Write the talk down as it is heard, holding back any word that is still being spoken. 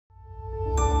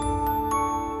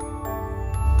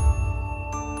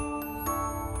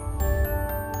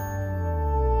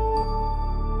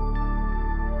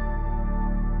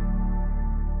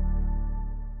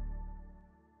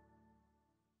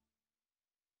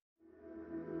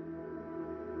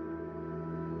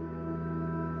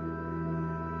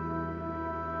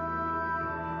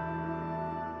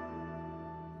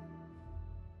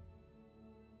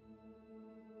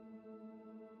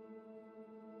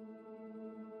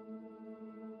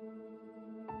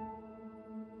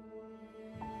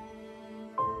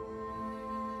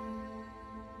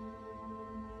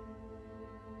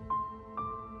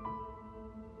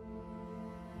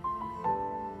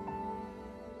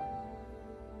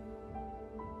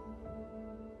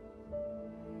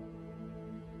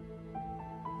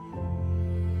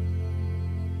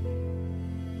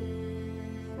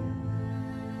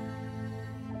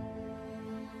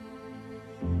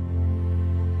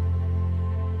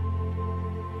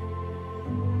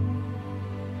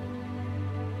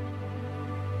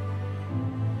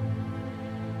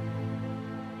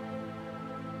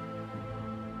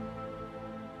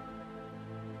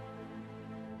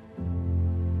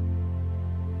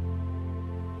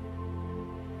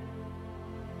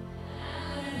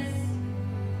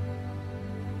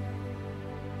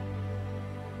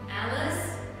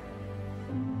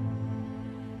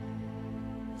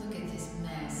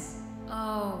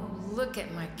look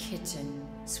at my kitchen.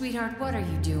 Sweetheart, what are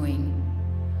you doing?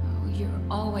 Oh, you're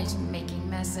always making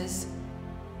messes.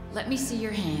 Let me see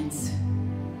your hands.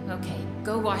 Okay,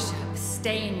 go wash up.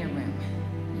 Stay in your room.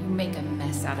 You make a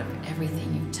mess out of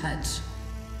everything you touch.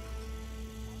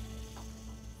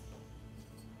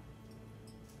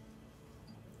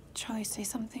 Charlie, say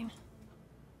something.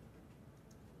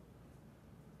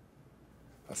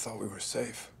 I thought we were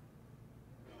safe.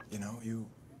 You know,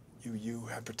 you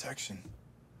had protection.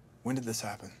 When did this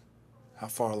happen? How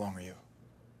far along are you?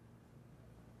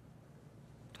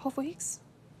 12 weeks?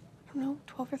 I don't know,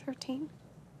 12 or 13.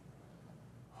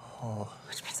 Oh.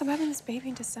 Which means I'm having this baby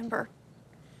in December.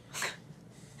 I'm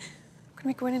gonna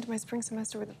be going into my spring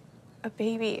semester with a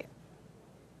baby.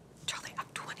 Charlie, I'm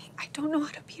 20. I don't know how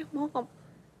to be a mom.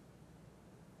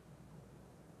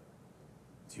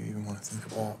 Do you even want to think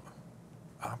about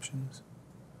options?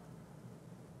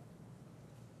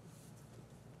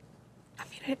 I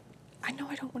mean, I know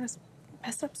I don't want to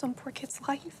mess up some poor kid's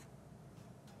life.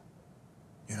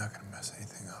 You're not gonna mess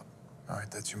anything up. All right,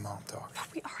 that's your mom talking.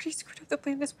 But we already screwed up the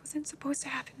plan. This wasn't supposed to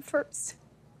happen first.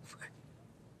 We're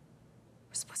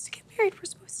supposed to get married. We're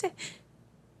supposed to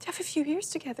have a few years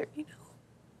together, you know?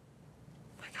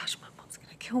 Oh my gosh, my mom's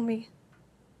gonna kill me.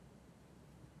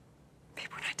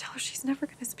 Babe, when I tell her, she's never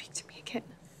gonna speak to me again.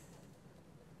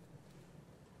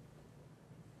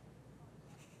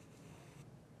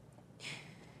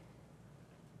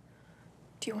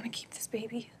 Do you want to keep this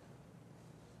baby?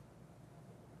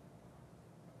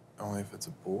 Only if it's a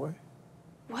boy?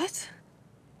 What?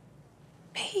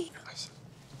 Babe.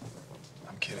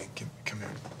 I'm kidding. Come here.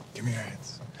 Give me your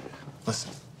hands.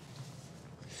 Listen.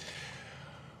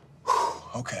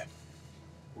 Okay.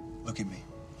 Look at me.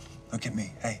 Look at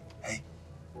me. Hey.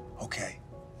 Okay.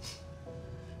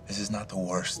 This is not the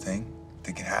worst thing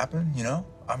that can happen, you know?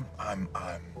 I'm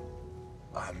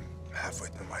halfway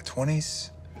through my 20s.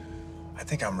 I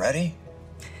think I'm ready.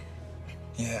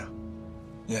 Yeah,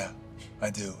 I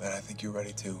do, and I think you're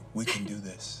ready too. We can do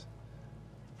this.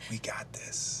 We got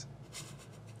this.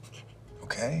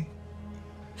 Okay?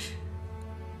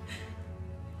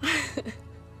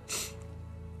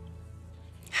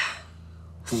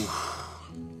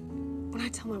 When I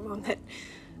tell my mom that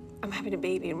I'm having a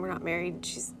baby and we're not married,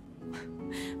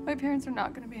 my parents are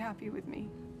not gonna be happy with me.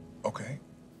 Okay.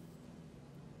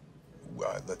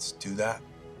 Well, let's do that,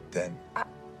 then.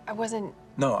 I wasn't...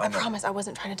 No, I know. promise I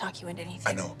wasn't trying to talk you into anything.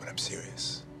 I know, but I'm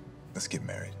serious. Let's get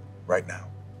married. Right now.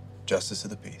 Justice of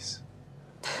the peace.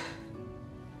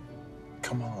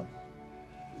 Come on.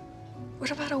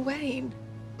 What about a wedding?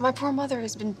 My poor mother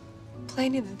has been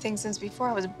planning the thing since before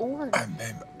I was born.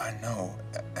 Babe, I know,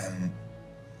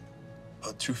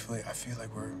 but truthfully, I feel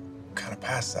like we're kind of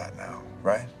past that now,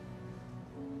 right?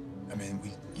 I mean,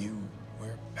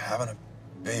 we're having a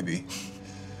baby,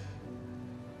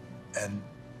 and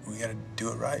we gotta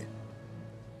do it right.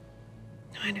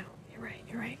 I know, you're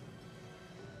right.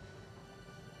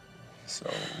 So...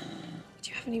 But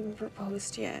you haven't even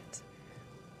proposed yet.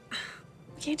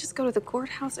 We can't just go to the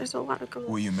courthouse. There's a lot of girls.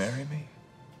 Will you marry me?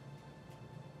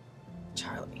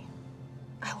 Charlie,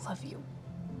 I love you.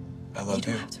 I love you. You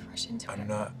don't have to rush into it. I'm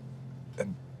not.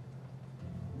 And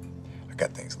I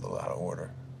got things a little out of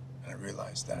order, and I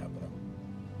realized that, but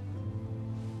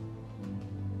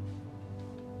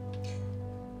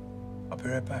I'll be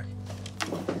right back.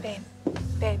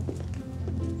 Babe.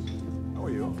 How are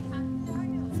you? How are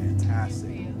you? Fantastic.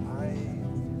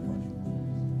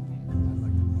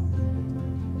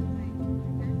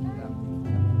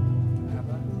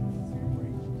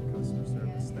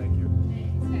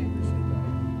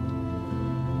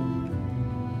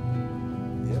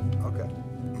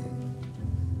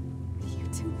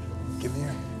 Give me your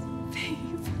hand.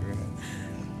 Babe. Your hand.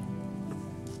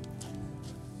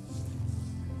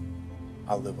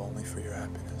 I'll live only for your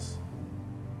happiness.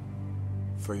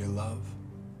 For your love,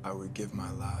 I would give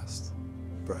my last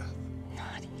breath.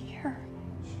 Not here.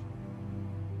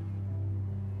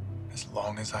 As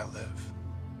long as I live,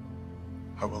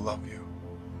 I will love you.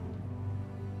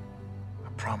 I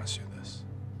promise you this.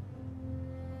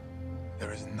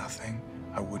 There is nothing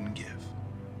I wouldn't give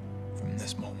from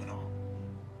this moment on.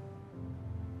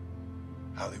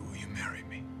 Allie, will you marry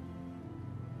me?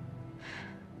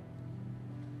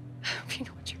 I hope you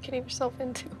know what you're getting yourself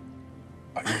into.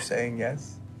 Are you saying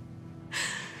yes?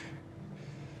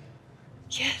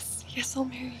 Yes, I'll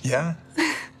marry you. Yeah?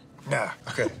 Yeah,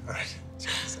 okay, all right.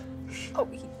 Oh,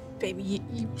 baby, you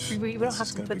don't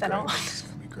have to put that on. It's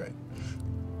gonna be great.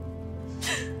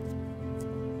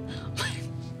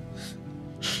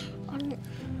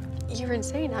 You're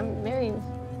insane. I'm married.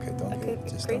 Okay, don't Like get a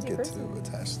just crazy don't get person. too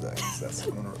attached to that, 'cause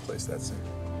I'm gonna replace that soon.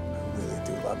 I really do.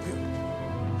 do love you.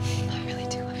 I really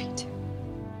do love you, too.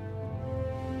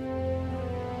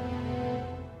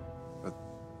 But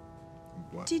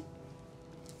what?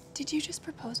 Did you just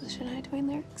propose with Shania Twain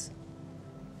lyrics?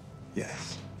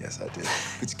 Yes, I did.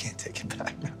 But you can't take it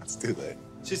back now. It's too late.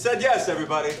 She said yes,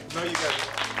 everybody. No, you guys.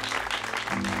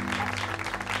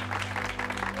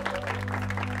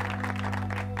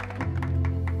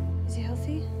 Is he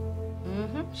healthy?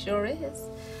 Mm-hmm, sure is.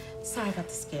 Sorry about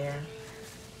the scare.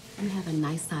 You have a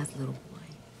nice-sized little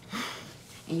boy.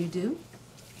 And you do?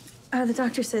 The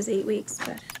doctor says 8 weeks,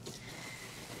 but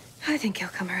I think he'll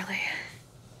come early.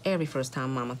 Every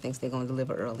first-time mama thinks they're gonna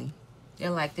deliver early.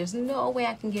 They're like, there's no way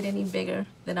I can get any bigger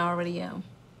than I already am.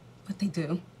 But they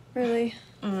do. Really?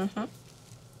 Mm-hmm.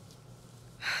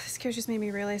 This scare just made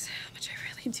me realize how much I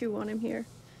really do want him here.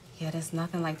 Yeah, there's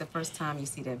nothing like the first time you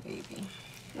see that baby.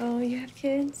 Oh, you have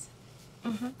kids?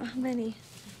 Mm-hmm. How many?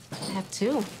 I have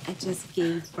 2. I just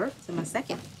gave birth to my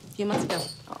second a few months ago.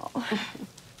 Oh.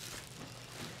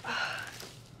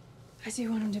 I do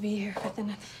want him to be here, but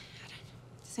then at the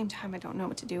same time, I don't know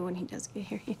what to do when he does get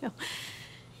here, you know?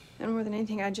 And more than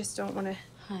anything, I just don't want to...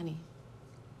 Honey,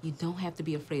 you don't have to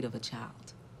be afraid of a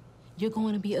child. You're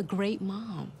going to be a great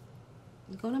mom.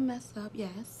 You're going to mess up,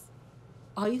 yes.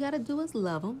 All you got to do is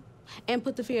love them and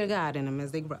put the fear of God in them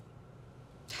as they grow.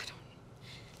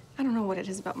 I don't know what it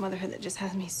is about motherhood that just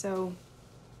has me so...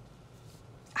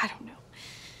 I don't know.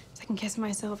 Second-guess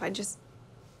myself. I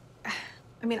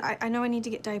mean, I know I need to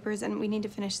get diapers and we need to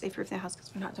finish Safe-Proof the house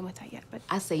because we're not done with that yet, but...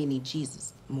 I say you need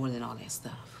Jesus more than all that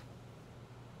stuff.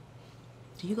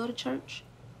 Do you go to church?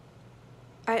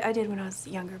 I did when I was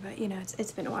younger, but, you know,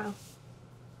 it's been a while.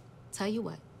 Tell you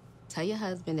what. Tell your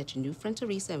husband that your new friend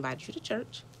Teresa invited you to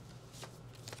church.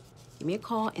 Give me a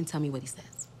call and tell me what he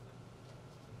says.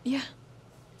 Yeah.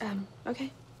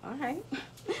 Okay. All right.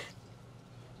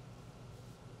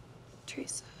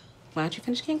 Teresa. Why don't you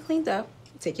finish getting cleaned up,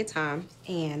 take your time,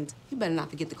 and you better not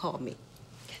forget to call me.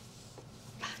 Okay.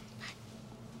 Bye.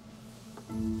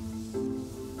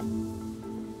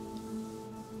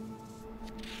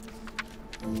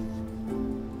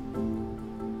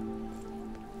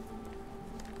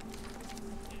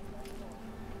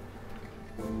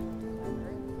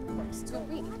 To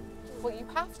read. Well, you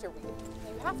have to read.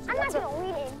 You have to. I'm not gonna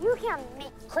read it. You can't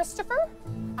make. Christopher,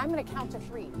 I'm gonna count to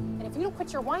 3. And if you don't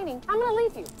quit your whining, I'm gonna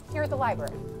leave you here at the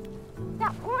library.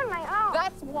 That on my own.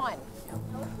 That's 1.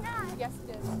 No, it's not. Yes,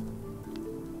 it is.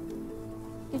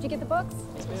 Did you get the books?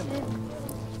 Yes, ma'am.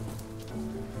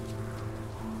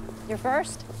 You're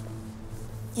first?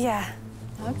 Yeah.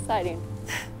 How exciting.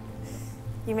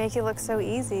 You make it look so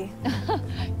easy.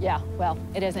 Yeah, well,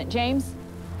 it isn't. James,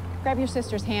 grab your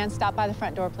sister's hand. Stop by the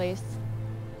front door, please.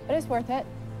 But it's worth it.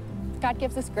 God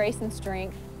gives us grace and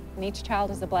strength, and each child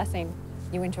is a blessing.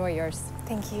 You enjoy yours.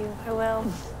 Thank you. I will.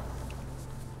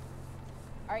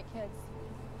 All right, kids.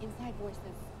 Inside voices.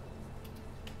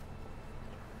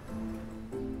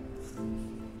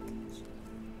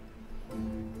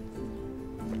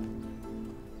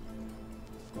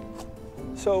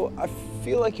 So I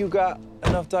feel like you got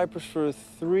enough diapers for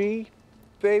 3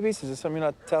 babies. Is this something you're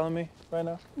not telling me right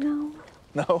now? No.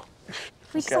 No?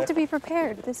 We just have to be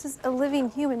prepared. This is a living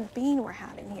human being we're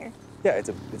having here. Yeah, it's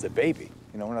a baby.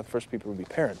 You know, we're not the first people to be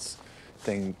parents.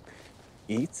 Thing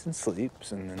eats and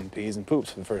sleeps and then pees and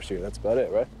poops for the first year. That's about it,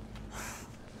 right?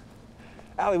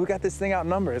 Allie, we got this thing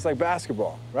outnumbered. It's like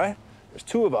basketball, right? There's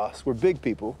 2 of us. We're big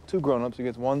people, 2 grown-ups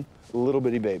against 1 little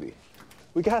bitty baby.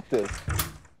 We got this.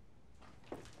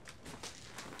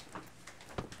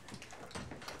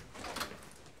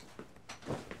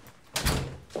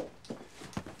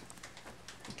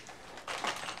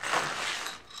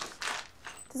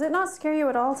 Does it not scare you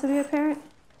at all to be a parent?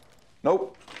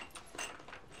 Nope.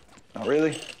 Not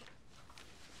really.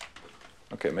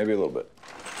 Okay, maybe a little bit.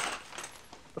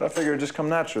 But I figure it'd just come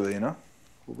naturally, you know?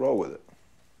 We'll roll with it.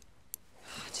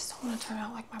 I just don't want to turn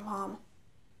out like my mom.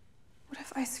 What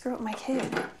if I screw up my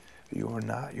kid? You're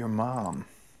not your mom.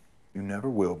 You never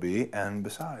will be, and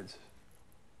besides,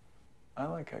 I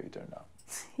like how you turned out.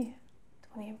 Yeah,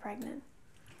 20 and pregnant.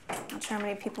 Not sure how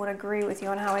many people would agree with you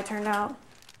on how I turned out.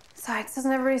 Besides,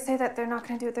 doesn't everybody say that they're not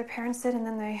going to do what their parents did and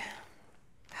then they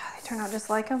turn out just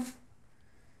like them?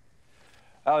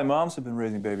 Allie, moms have been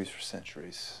raising babies for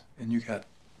centuries. And you got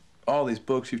all these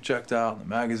books you've checked out, and the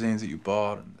magazines that you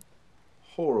bought, and the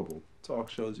horrible talk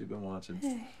shows you've been watching.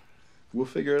 Hey. We'll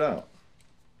figure it out.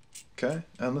 Okay?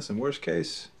 And listen, worst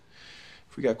case,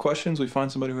 if we got questions, we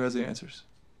find somebody who has the answers.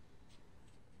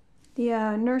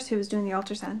 The nurse who was doing the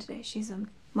ultrasound today, she's a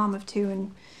mom of 2,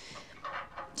 and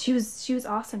she was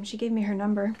awesome. She gave me her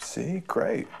number. See?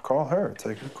 Great. Call her.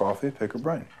 Take her coffee, pick her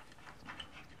brain.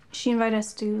 She invited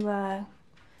us to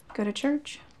go to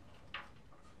church.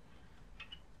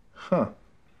 Huh.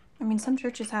 I mean, some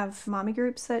churches have mommy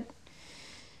groups that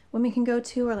women can go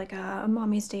to, or like a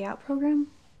mommy's day out program.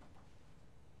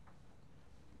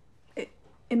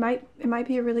 It might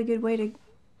be a really good way to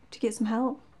get some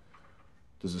help.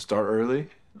 Does it start early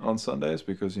on Sundays?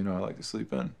 Because, you know, I like to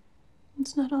sleep in.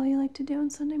 It's not all you like to do on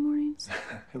Sunday mornings.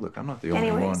 Hey, look, I'm not the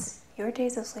only one. Anyways, your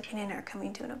days of sleeping in are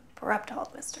coming to an abrupt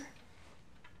halt, mister.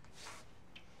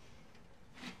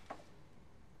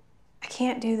 I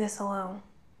can't do this alone.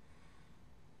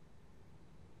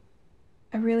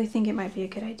 I really think it might be a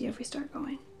good idea if we start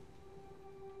going.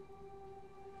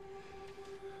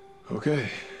 Okay.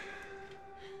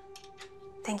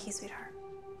 Thank you, sweetheart.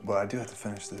 Well, I do have to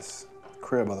finish this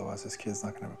crib, otherwise this kid's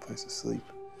not gonna have a place to sleep.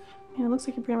 Yeah, it looks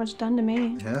like you're pretty much done to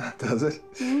me. Yeah, does it?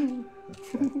 Mm.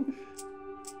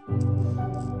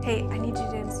 Hey, I need you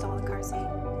to install the car seat.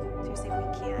 Seriously, we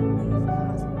can't leave the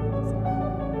hospital.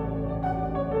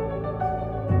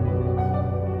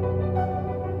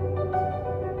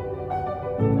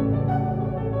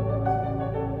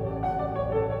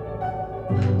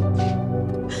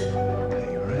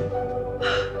 Hey, you all right?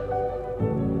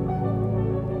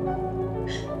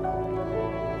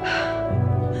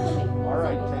 All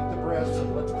right, take the breaths and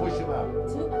let's push him out.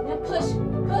 Now push.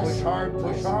 Push hard,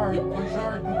 push hard, push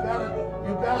hard. You got it,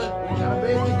 you got it. We got a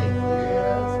baby.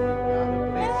 Yes, we got a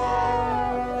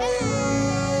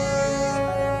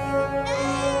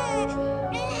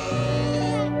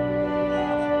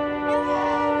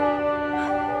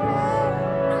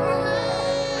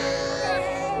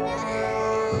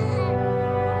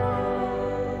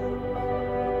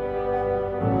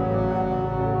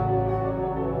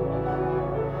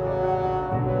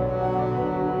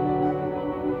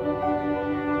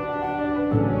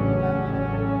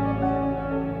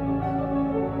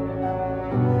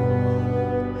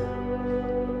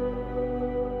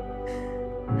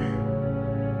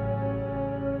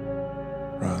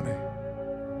Ronnie.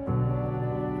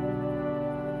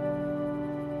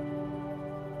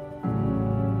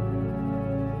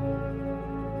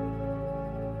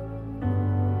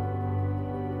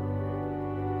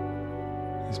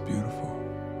 He's beautiful.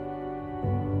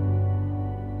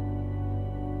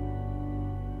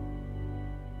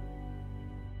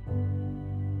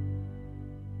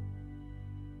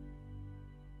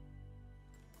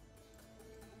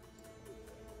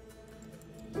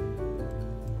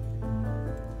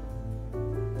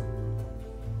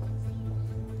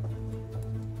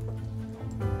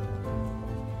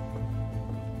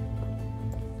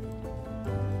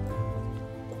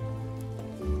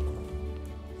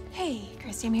 Hey,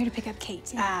 Christy, I'm here to pick up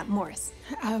Kate. Morris.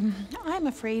 I'm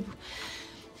afraid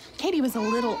Katie was a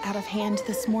little out of hand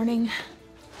this morning.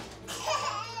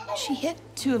 She hit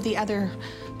two of the other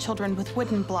children with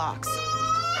wooden blocks.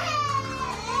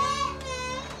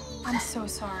 I'm so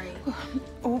sorry.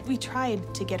 We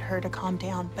tried to get her to calm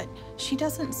down, but she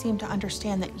doesn't seem to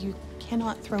understand that you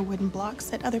cannot throw wooden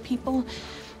blocks at other people,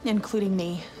 including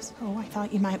me. So I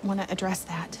thought you might want to address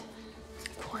that.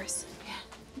 Of course.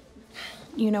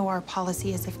 You know, our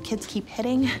policy is if kids keep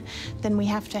hitting, then we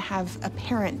have to have a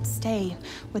parent stay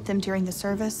with them during the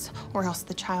service, or else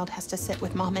the child has to sit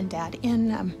with mom and dad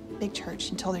in big church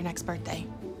until their next birthday.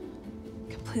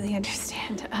 Completely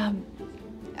understand.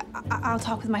 I'll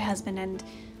talk with my husband, and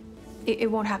it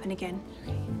won't happen again.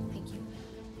 Thank you.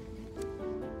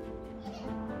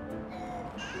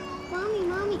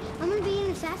 Mommy, I'm gonna be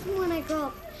an assassin when I grow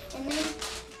up. And then,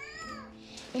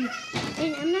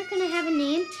 and I'm not gonna have a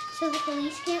name so the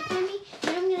police can't find me.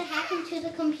 Then I'm gonna hack into the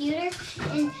computer,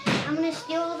 and I'm gonna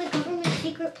steal all the government's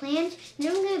secret plans. And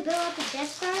then I'm gonna build up a Death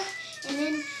Star, and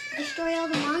then destroy all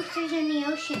the monsters in the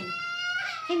ocean.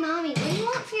 Hey, Mommy, what do you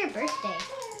want for your birthday?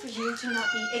 For you to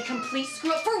not be a complete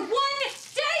screw up for one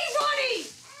day, Ronnie!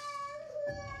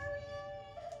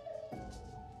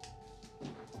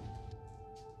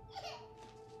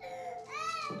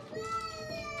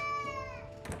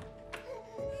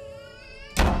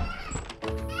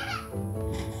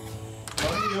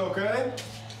 Honey, you okay?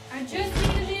 I just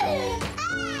needed it.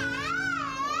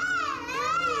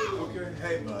 Okay,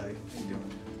 hey, buddy. How you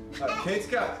doing? Kate's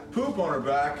got poop on her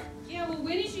back. Yeah, well,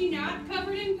 when is she not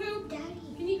covered in poop? Daddy.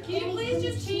 Can you please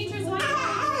just change her so I can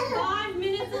have 5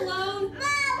 minutes alone?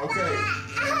 Okay. You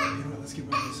know what? Let's get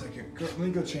back in a second. Let me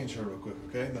go change her real quick,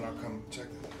 okay? Then I'll come check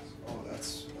this. Oh,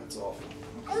 that's awful.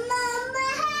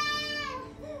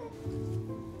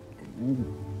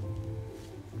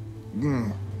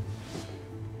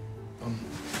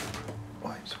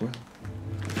 Wipes, Will.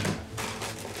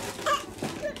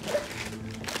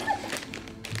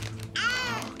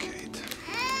 Oh, Kate.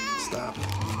 Stop.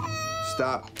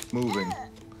 Stop. moving.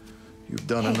 You've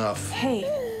done enough. Hey,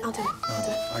 I'll do it.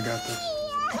 I got this.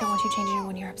 I don't want you changing it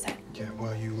when you're upset. Yeah,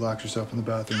 well, you locked yourself in the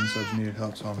bathroom and said you needed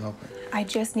help, so I'm helping. I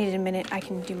just needed a minute. I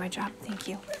can do my job. Thank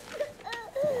you.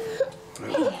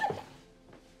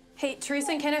 Hey,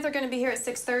 Teresa and Kenneth are going to be here at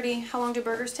 6:30. How long do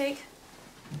burgers take?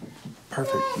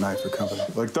 Perfect night for company.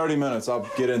 Like 30 minutes, I'll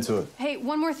get into it. Hey,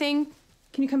 one more thing.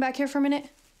 Can you come back here for a minute?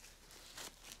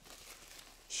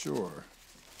 Sure.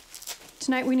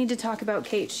 Tonight we need to talk about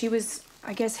Kate. She was,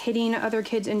 I guess, hitting other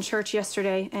kids in church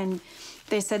yesterday, and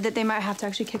they said that they might have to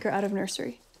actually kick her out of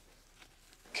nursery.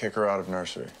 Kick her out of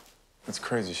nursery. That's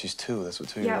crazy. She's 2. That's what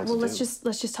 2-year-olds Yeah, well, do.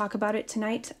 let's just talk about it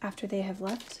tonight after they have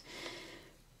left.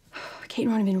 Kate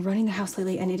and Ron have been running the house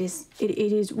lately, and it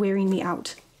is wearing me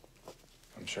out.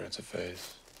 I'm sure it's a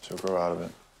phase. She'll grow out of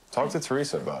it. Talk to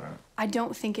Teresa about it. I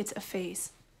don't think it's a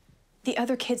phase. The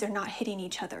other kids are not hitting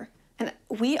each other. And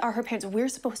we are her parents. We're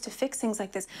supposed to fix things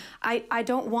like this. I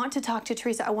don't want to talk to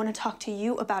Teresa. I want to talk to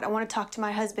you about it. I want to talk to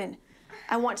my husband.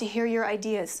 I want to hear your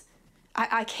ideas.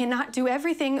 I cannot do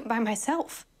everything by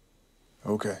myself.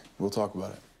 Okay, we'll talk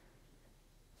about it.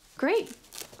 Great.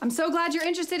 I'm so glad you're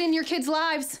interested in your kids'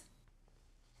 lives.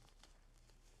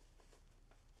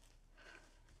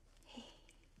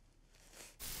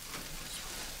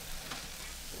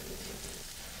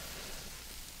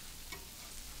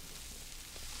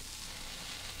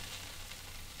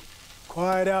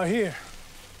 Quiet out here.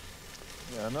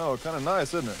 Yeah, I know. Kind of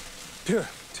nice, isn't it? Phew,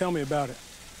 tell me about it.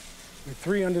 With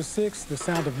 3 under 6, the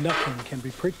sound of nothing can be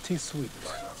pretty sweet.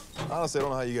 Honestly, I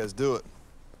don't know how you guys do it.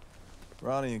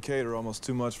 Ronnie and Kate are almost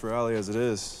too much for Allie as it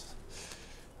is.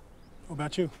 What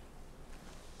about you?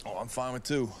 Oh, I'm fine with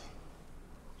 2.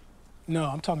 No,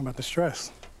 I'm talking about the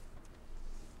stress.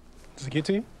 Does it get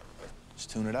to you? Just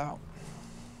tune it out.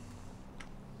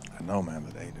 I know, man,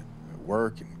 but at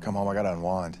work and come home, I gotta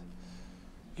unwind.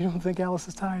 You don't think Alice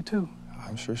is tired, too?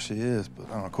 I'm sure she is, but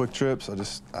I don't know, quick trips, I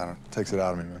don't, it takes it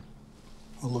out of me, man.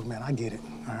 Well, look, man, I get it,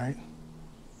 all right?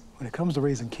 When it comes to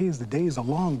raising kids, the days are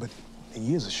long, but the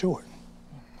years are short.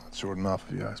 Not short enough,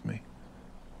 if you ask me. Do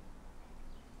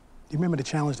you remember the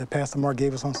challenge that Pastor Mark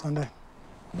gave us on Sunday?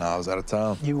 No, I was out of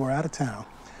town. You were out of town.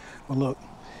 Well, look,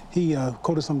 he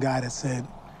quoted some guy that said,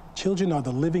 "Children are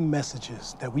the living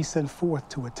messages that we send forth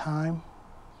to a time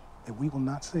that we will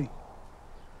not see."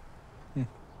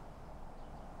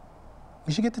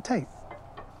 You should get the tape.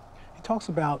 He talks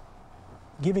about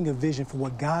giving a vision for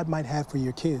what God might have for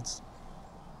your kids.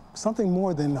 Something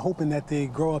more than hoping that they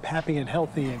grow up happy and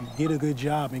healthy and get a good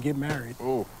job and get married.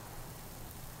 Oh,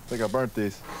 I think I burnt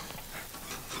these.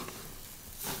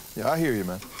 Yeah, I hear you,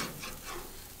 man.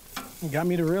 It got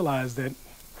me to realize that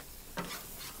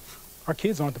our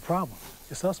kids aren't the problem.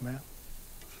 It's us, man.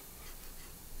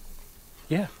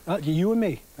 Yeah, you and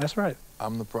me. That's right.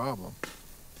 I'm the problem.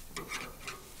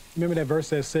 Remember that verse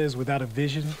that says, without a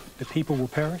vision, the people will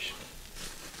perish?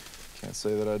 Can't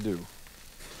say that I do.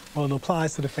 Well, it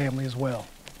applies to the family as well.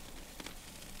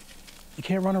 You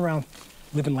can't run around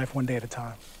living life one day at a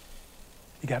time.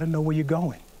 You gotta know where you're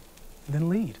going, and then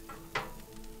lead.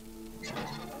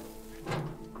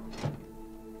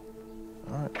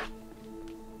 All right.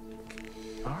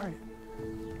 All right.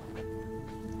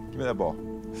 Give me that ball.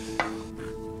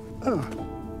 He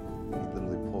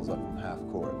literally pulls up from half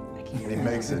court. He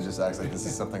makes it just acts like this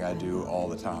is something I do all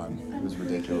the time. It was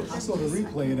ridiculous. I saw the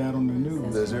replay of that on the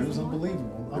news. Did you? It was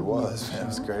unbelievable. It was, man. It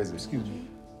was crazy. Excuse me.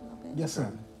 Yes, sir.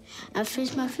 I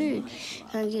finished my food.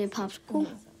 Can I get a popsicle?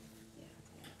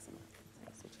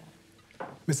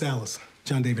 Miss Alice,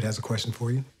 John David has a question for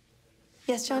you.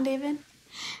 Yes, John David?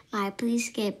 May I please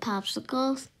get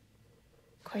popsicles?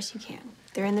 Of course you can.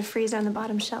 They're in the freezer on the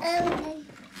bottom shelf.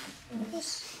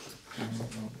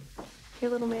 Your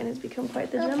little man has become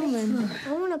quite the gentleman.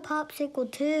 I want a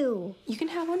popsicle too. You can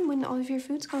have one when all of your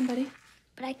food's gone, buddy.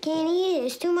 But I can't eat it.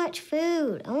 It's too much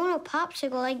food. I want a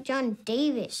popsicle like John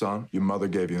David. Son, your mother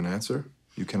gave you an answer.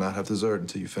 You cannot have dessert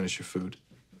until you finish your food.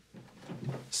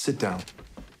 Sit down.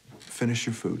 Finish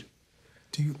your food.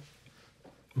 Do you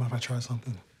mind if I try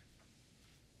something?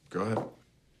 Go ahead.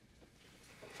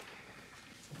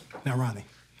 Now, Ronnie,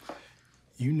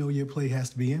 you know your plate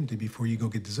has to be empty before you go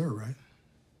get dessert, right?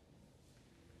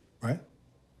 Right?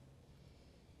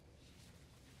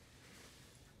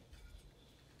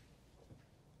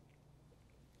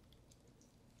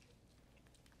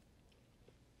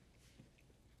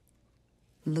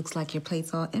 Looks like your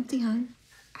plate's all empty, hon.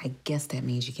 I guess that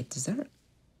means you get dessert.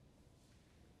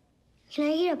 Can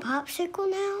I get a popsicle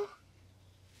now?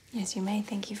 Yes, you may.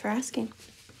 Thank you for asking.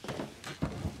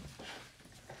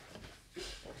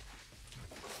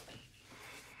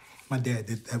 My dad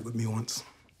did that with me once.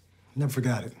 Never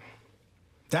forgot it.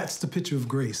 That's the picture of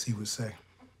grace, he would say.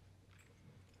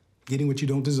 Getting what you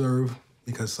don't deserve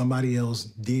because somebody else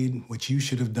did what you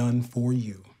should have done for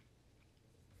you.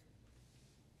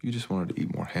 You just wanted to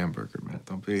eat more hamburger, man.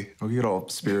 Don't get all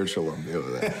spiritual on me over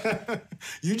there.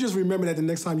 You just remember that the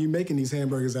next time you're making these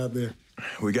hamburgers out there.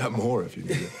 We got more if you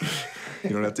need it. You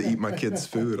don't have to eat my kid's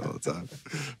food all the time.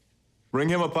 Bring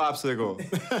him a popsicle.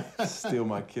 Steal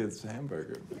my kid's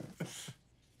hamburger, man.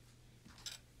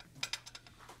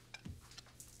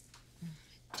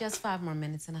 Just 5 more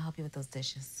minutes and I'll help you with those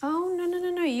dishes. Oh,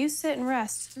 no. You sit and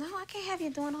rest. No, I can't have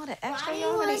you doing all the extra. Ronnie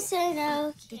wants to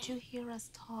know. Did you hear us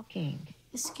talking?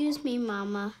 Excuse me,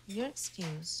 Mama. You're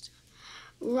excused.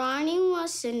 Ronnie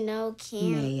wants to know,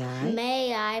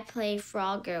 May I play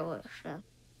Frogger with him?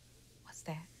 What's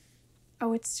that?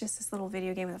 Oh, it's just this little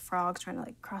video game with a frog trying to,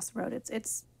 like, cross the road.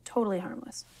 It's totally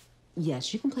harmless.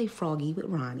 Yes, you can play Froggy with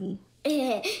Ronnie.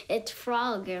 It's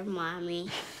Frogger, Mommy.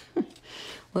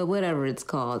 Well, whatever it's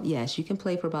called, yes, you can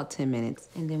play for about 10 minutes,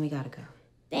 and then we gotta go.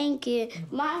 Thank you.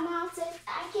 My mom says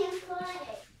I can't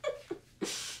play.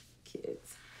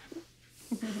 Kids.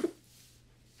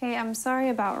 Hey, I'm sorry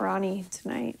about Ronnie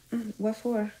tonight. What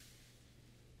for?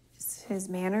 Just his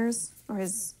manners, or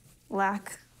his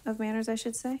lack of manners, I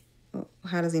should say. Well,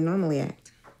 how does he normally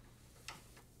act?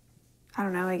 I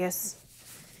don't know, I guess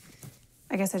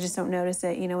I just don't notice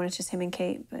it, when it's just him and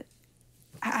Kate, but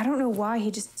I don't know why he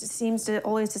just seems to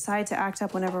always decide to act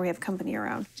up whenever we have company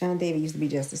around. John David used to be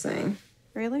just the same.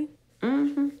 Really?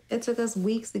 Mm-hmm. It took us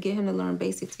weeks to get him to learn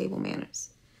basic table manners.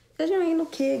 Because ain't no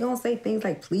kid gonna say things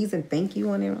like please and thank you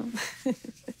on their own.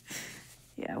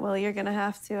 Yeah, well, you're gonna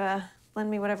have to lend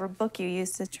me whatever book you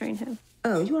used to train him.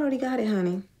 Oh, you already got it,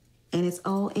 honey. And it's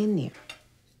all in there.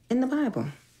 In the Bible.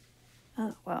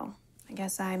 Oh, well, I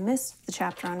guess I missed the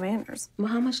chapter on manners. Well,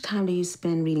 how much time do you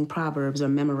spend reading Proverbs or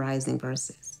memorizing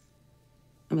verses?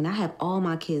 I mean, I have all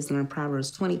my kids learn Proverbs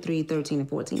 23, 13, and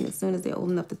 14 as soon as they're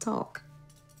old enough to talk.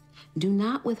 Do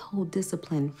not withhold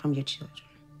discipline from your children.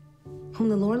 Whom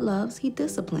the Lord loves, he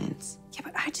disciplines. Yeah,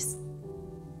 but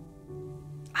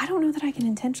I don't know that I can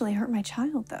intentionally hurt my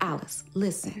child, though. Alice,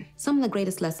 listen. Some of the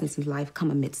greatest lessons in life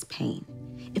come amidst pain.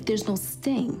 If there's no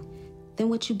sting, then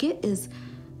what you get is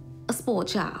a spoiled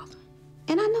child.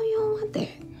 And I know you don't want that.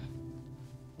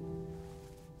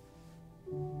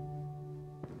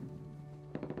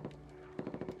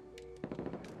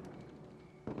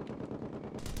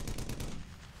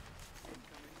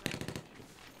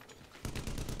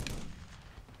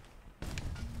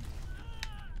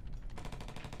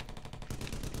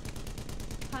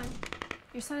 Hon,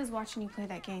 your son is watching you play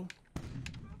that game.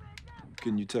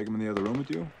 Can you take him in the other room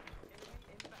with you?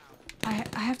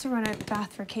 I have to run a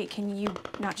bath for Kate. Can you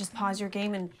not just pause your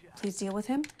game and please deal with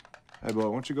him? Hey, boy,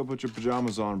 why don't you go put your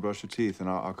pajamas on, brush your teeth, and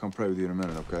I'll come pray with you in a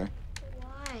minute, okay?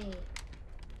 Why?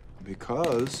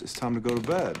 Because it's time to go to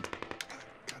bed.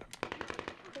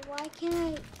 Why can't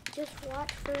I just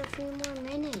watch for a few more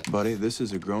minutes? Buddy, this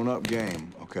is a grown-up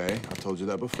game, okay? I told you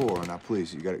that before. Now,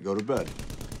 please, you gotta go to bed.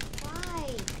 Why?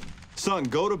 Son,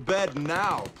 go to bed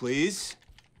now, please.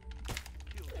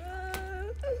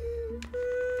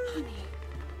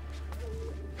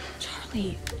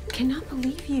 Charlie, cannot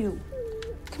believe you.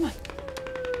 Come on.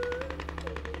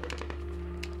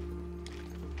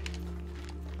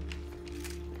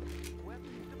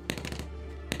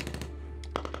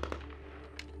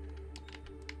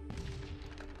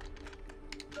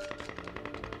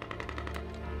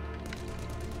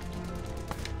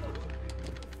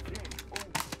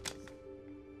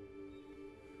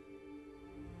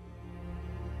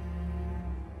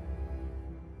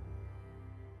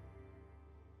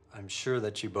 I'm sure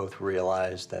that you both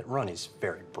realize that Ronnie's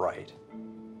very bright.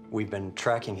 We've been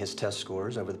tracking his test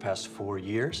scores over the past 4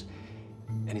 years,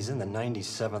 and he's in the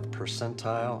 97th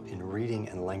percentile in reading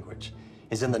and language.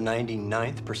 He's in the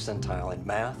 99th percentile in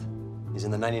math. He's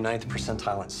in the 99th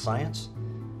percentile in science.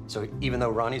 So even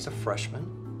though Ronnie's a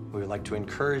freshman, we would like to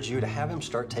encourage you to have him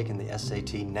start taking the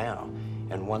SAT now,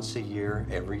 and once a year,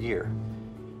 every year.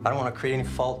 I don't want to create any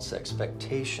false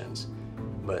expectations,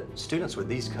 but students with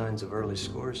these kinds of early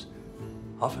scores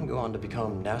often go on to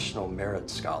become national merit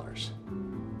scholars.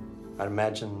 I'd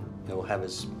imagine he'll have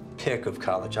his pick of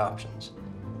college options,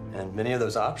 and many of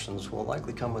those options will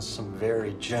likely come with some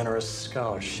very generous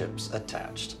scholarships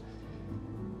attached.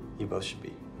 You both should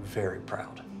be very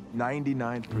proud.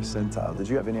 99th percentile. Did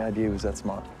you have any idea he was that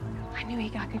smart? I knew he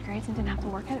got good grades and didn't have to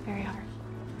work at it very hard.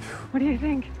 What do you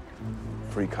think?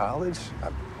 Free college?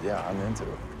 Yeah, I'm into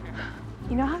it.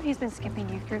 You know how he's been skipping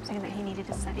youth group saying that he needed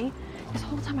to study? This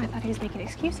whole time I thought he was making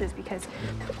excuses because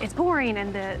it's boring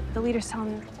and the leaders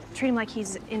treat him like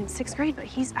he's in 6th grade, but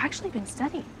he's actually been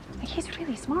studying. Like, he's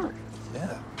really smart.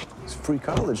 Yeah, it's free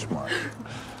college smart.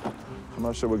 I'm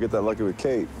not sure we'll get that lucky with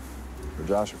Kate, or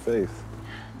Josh, or Faith.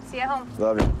 See you at home.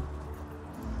 Love you.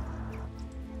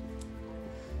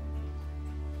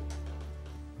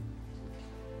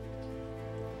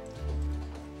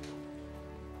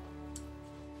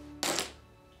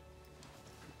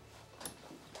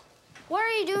 What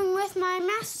are you doing with my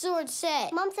Master Sword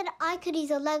set? Mom said I could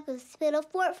use a Lego spindle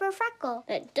fort for Freckle.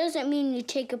 That doesn't mean you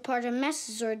take apart a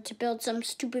Master Sword to build some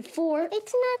stupid fort.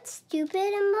 It's not stupid,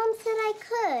 and Mom said I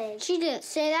could. She didn't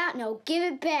say that. No, give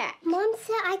it back. Mom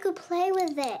said I could play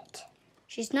with it.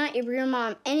 She's not your real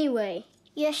mom anyway.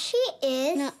 Yes, she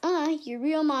is. Nuh-uh, your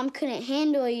real mom couldn't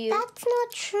handle you. That's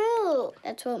not true.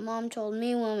 That's what Mom told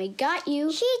me when we got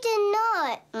you. She did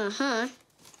not. Uh-huh.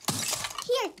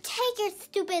 Here, take your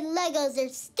stupid Legos. They're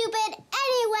stupid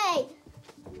anyway.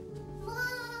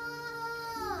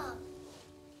 Mom!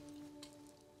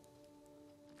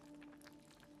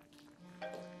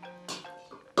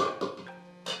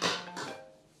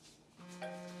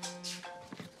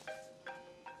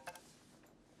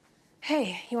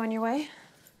 Hey, you on your way?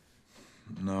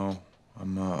 No,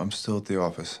 I'm still at the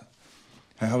office.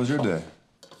 Hey, how was your day?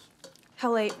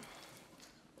 How late?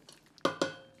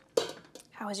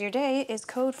 How was your day is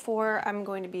code for I'm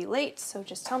going to be late, so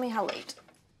just tell me how late.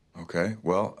 Okay,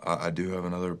 well, I do have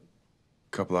another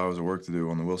couple hours of work to do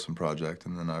on the Wilson project,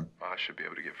 and then I should be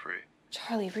able to get free.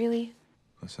 Charlie, really?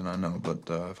 Listen, I know, but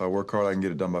if I work hard, I can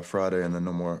get it done by Friday, and then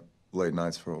no more late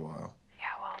nights for a while. Yeah,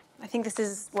 well, I think this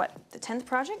is, what, the 10th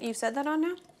project you've said that on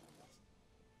now?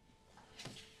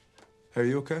 Hey, are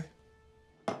you okay?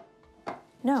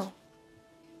 No.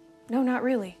 No, not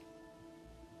really.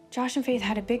 Josh and Faith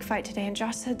had a big fight today, and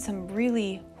Josh said some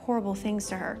really horrible things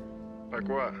to her. Like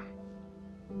what?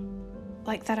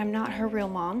 Like that I'm not her real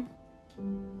mom.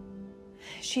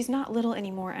 She's not little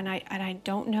anymore, and I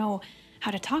don't know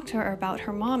how to talk to her about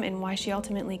her mom and why she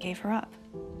ultimately gave her up.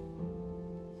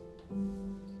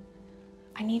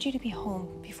 I need you to be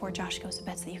home before Josh goes to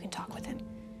bed so that you can talk with him.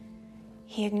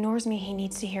 He ignores me, he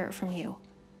needs to hear it from you.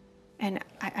 And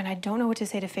I don't know what to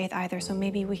say to Faith either, so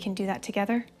maybe we can do that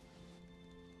together?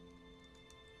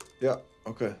 Yeah,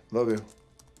 okay. Love you.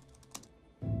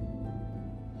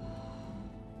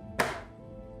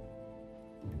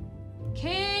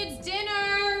 Kids,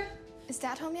 dinner! Is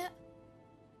Dad home yet?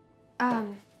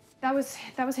 That was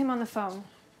him on the phone.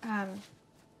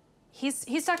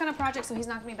 He's stuck on a project, so he's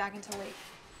not gonna be back until late.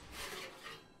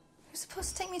 You're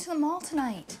supposed to take me to the mall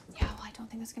tonight. Yeah, well, I don't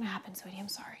think that's gonna happen, sweetie. I'm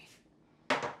sorry.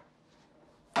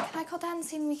 Can I call Dad and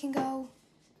see when we can go?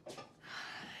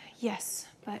 Yes,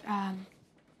 but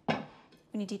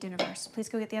we need to eat dinner first. Please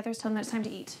go get the others. Tell them that it's time to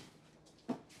eat.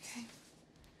 Okay.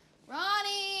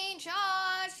 Ronnie,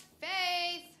 Josh,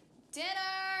 Faith,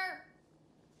 dinner.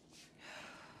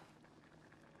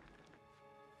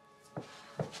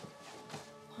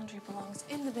 Laundry belongs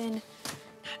in the bin,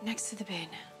 not next to the bin.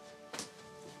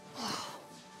 Oh.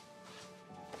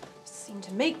 Seem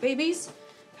to make babies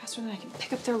faster than I can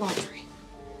pick up their laundry.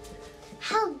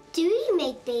 How do you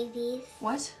make babies?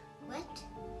 What? What?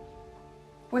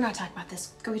 We're not talking about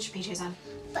this. Go get your PJs on.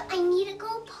 But I need to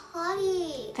go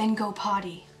potty. Then go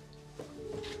potty.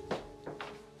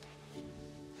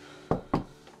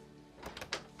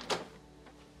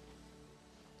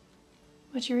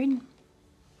 What you reading?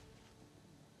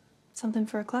 Something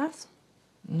for a class?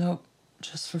 Nope,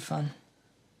 just for fun.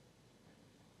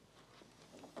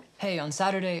 Hey, on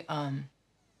Saturday, I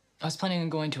was planning on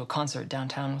going to a concert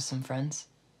downtown with some friends.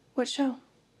 What show?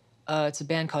 It's a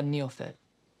band called Neophyte.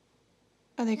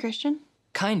 Are they Christian?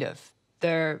 Kind of.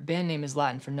 Their band name is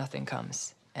Latin for Nothing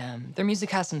Comes. Their music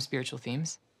has some spiritual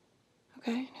themes.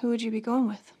 Okay, who would you be going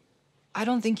with? I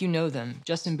don't think you know them,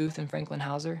 Justin Booth and Franklin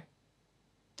Hauser.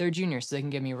 They're juniors, so they can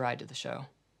give me a ride to the show.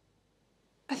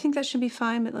 I think that should be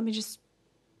fine, but let me just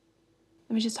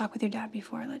talk with your dad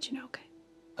before I let you know, okay?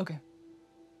 Okay.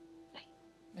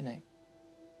 Good night.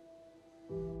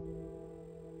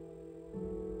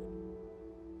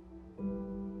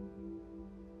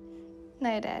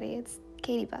 No, Daddy, it's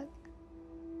Katybug.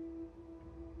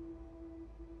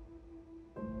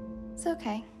 It's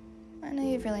okay. I know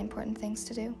you have really important things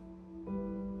to do.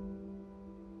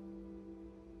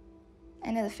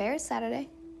 I know the fair is Saturday.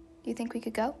 Do you think we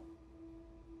could go?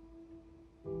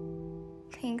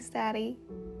 Thanks, Daddy.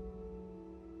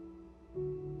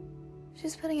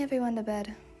 Just putting everyone to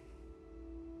bed.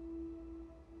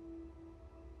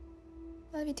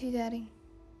 Love you too, Daddy.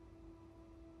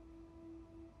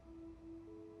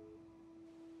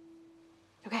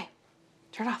 Okay,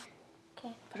 turn it off.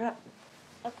 Okay. Put it up.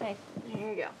 Okay. Here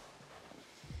you go.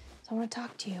 So I want to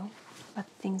talk to you about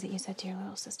the things that you said to your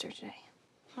little sister today.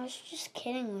 I was just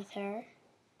kidding with her.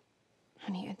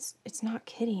 Honey, it's not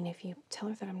kidding if you tell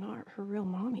her that I'm not her real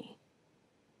mommy.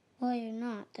 Well, you're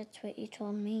not. That's what you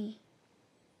told me.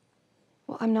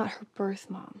 Well, I'm not her birth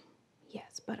mom,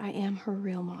 yes, but I am her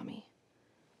real mommy.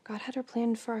 God had her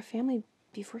planned for our family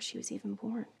before she was even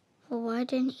born. Well, why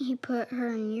didn't he put her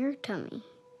in your tummy?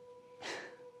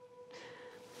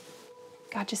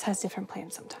 God just has different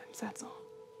plans sometimes, that's all.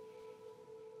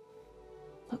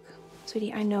 Look,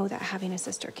 sweetie, I know that having a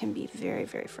sister can be very,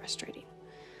 very frustrating.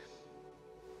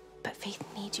 But Faith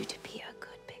needs you to be a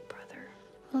good big brother.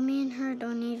 Well, me and her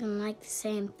don't even like the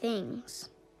same things.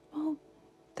 Well,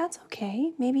 that's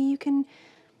okay. Maybe you can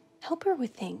help her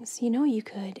with things. You know, you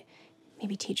could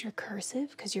maybe teach her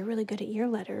cursive because you're really good at your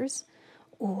letters.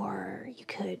 Or you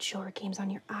could show her games on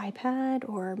your iPad,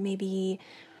 or maybe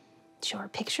show her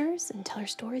pictures and tell her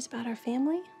stories about our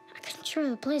family. I can show her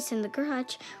the place in the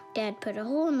garage. Dad put a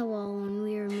hole in the wall when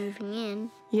we were moving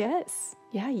in. Yes.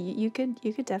 Yeah, you could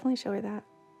definitely show her that.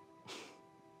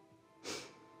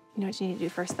 You know what you need to do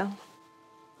first, though?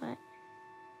 What?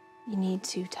 You need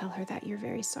to tell her that you're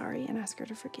very sorry and ask her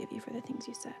to forgive you for the things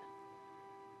you said.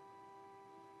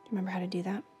 Do you remember how to do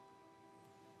that?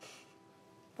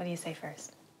 What do you say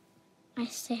first? I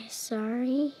say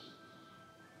sorry.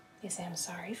 You say, I'm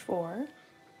sorry for.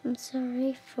 I'm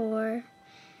sorry for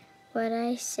what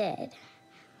I said.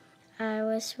 I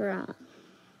was wrong.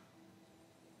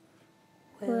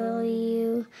 Will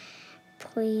you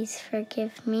please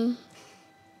forgive me?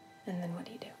 And then what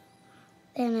do you do?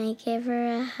 Then I give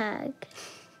her a hug.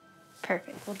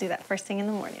 Perfect. We'll do that first thing in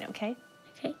the morning, okay?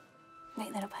 Okay.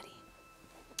 Night, little buddy.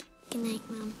 Good night,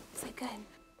 Mom. Sleep good.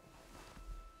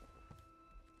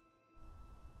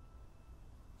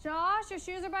 Josh, your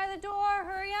shoes are by the door.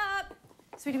 Hurry up.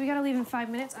 Sweetie, we gotta leave in 5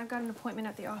 minutes. I've got an appointment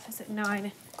at the office at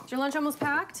 9. Is your lunch almost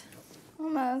packed?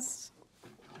 Almost.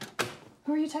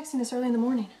 Who are you texting this early in the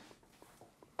morning?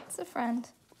 It's a friend.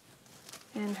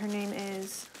 And her name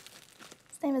is?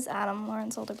 His name is Adam,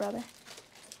 Lauren's older brother.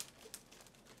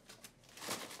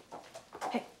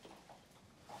 Hey.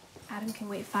 Adam can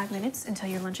wait 5 minutes until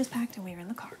your lunch is packed and we're in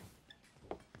the car.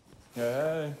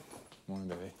 Hey. Morning,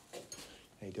 baby.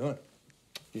 How you doing?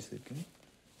 Did you sleep good?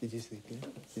 Did you sleep good?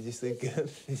 Did you sleep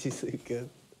good? Did you sleep good?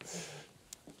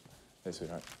 Hey,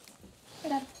 sweetheart. Hey,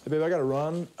 Dad. Hey, babe, I gotta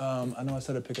run. I know I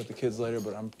said I'd pick up the kids later,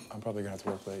 but I'm probably gonna have to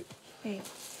work late. Hey.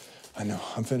 I know.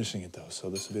 I'm finishing it, though, so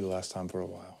this will be the last time for a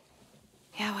while.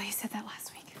 Yeah, well, you said that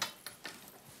last week.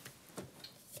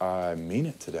 I mean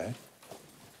it today.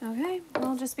 Okay,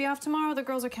 we'll just be off tomorrow. The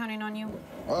girls are counting on you.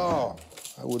 Oh,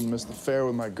 I wouldn't miss the fair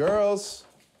with my girls.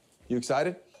 You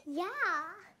excited? Yeah.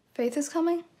 Faith is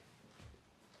coming?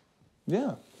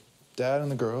 Yeah. Dad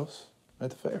and the girls at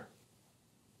the fair.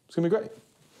 It's gonna be great.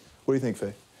 What do you think,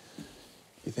 Faye?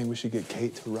 You think we should get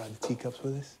Kate to ride the teacups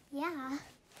with us? Yeah.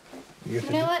 You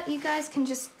know what? You guys can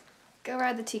just go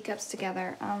ride the teacups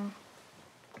together. I'm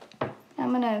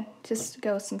gonna just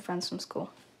go with some friends from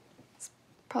school. It's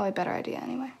probably a better idea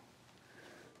anyway.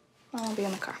 I'll be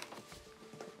in the car.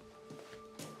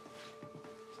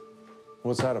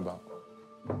 What's that about?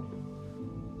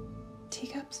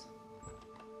 Teacups?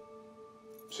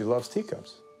 She loves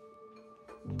teacups.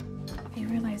 You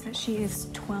realize that she is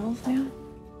 12 now?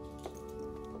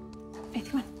 Hey,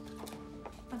 come on.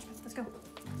 Lunch, let's go.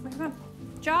 Come on.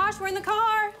 Josh, we're in the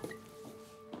car.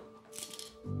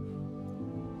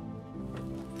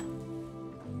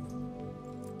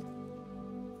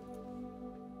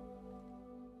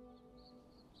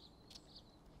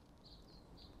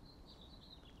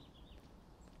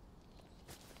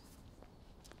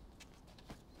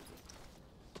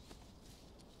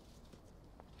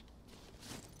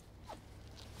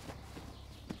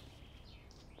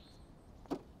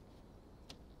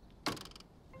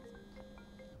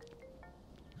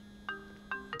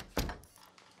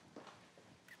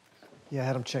 Yeah, I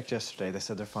had them checked yesterday. They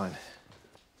said they're fine.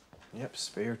 Yep,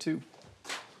 spare too.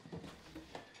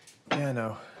 Yeah, I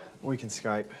know. We can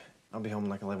Skype. I'll be home in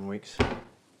like 11 weeks. All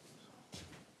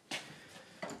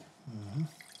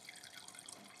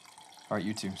right,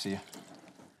 you two. See ya.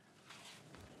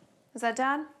 Is that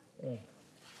Dad?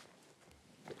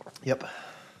 Yep.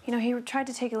 You know, he tried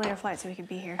to take a later flight so he could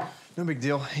be here. No big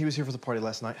deal. He was here for the party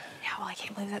last night. Yeah, well, I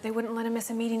can't believe that they wouldn't let him miss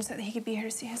a meeting so that he could be here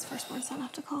to see his firstborn son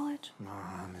off to college.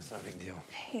 Mom, it's not a big deal.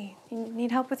 Hey, you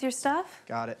need help with your stuff?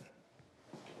 Got it.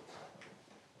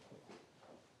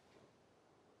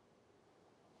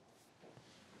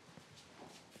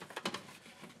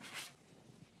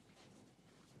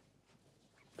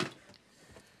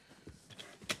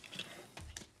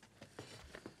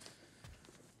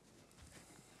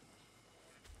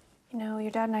 You know,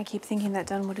 your dad and I keep thinking that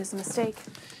Dunwood is a mistake.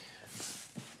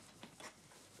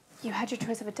 You had your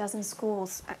choice of a dozen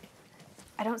schools.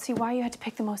 I don't see why you had to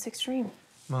pick the most extreme.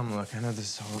 Mom, look, I know this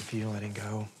is hard for you letting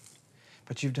go,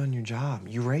 but you've done your job.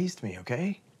 You raised me,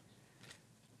 okay?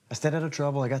 I stayed out of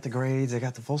trouble. I got the grades. I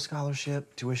got the full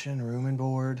scholarship, tuition, room and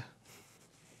board.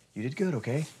 You did good,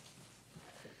 okay?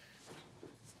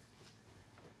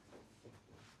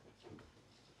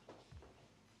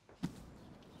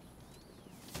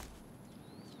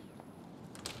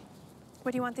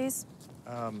 What do you want these?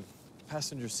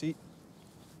 Passenger seat.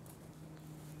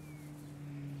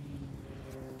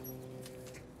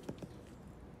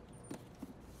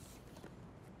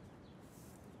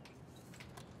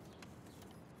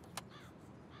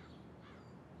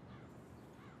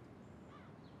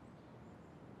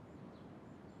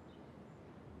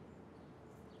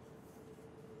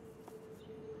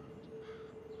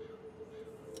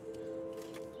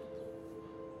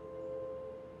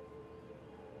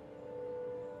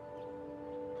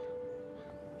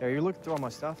 Yeah, you're looking through all my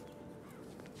stuff?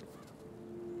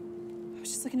 I was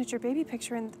just looking at your baby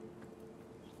picture and...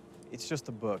 It's just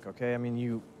a book, okay? I mean,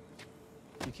 you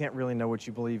can't really know what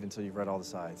you believe until you've read all the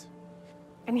sides.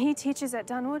 And he teaches at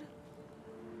Dunwood?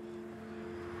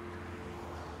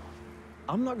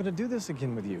 I'm not gonna do this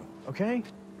again with you, okay?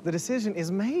 The decision is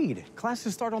made.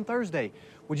 Classes start on Thursday.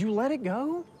 Would you let it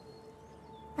go?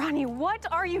 Ronnie, what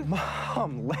are you...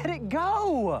 Mom, let it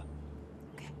go!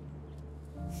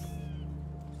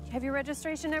 Have your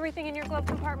registration and everything in your glove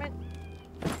compartment?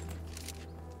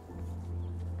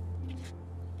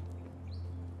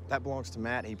 That belongs to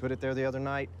Matt. He put it there the other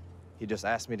night. He just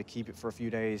asked me to keep it for a few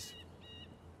days.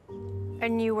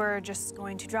 And you were just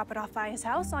going to drop it off by his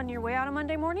house on your way out on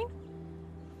Monday morning?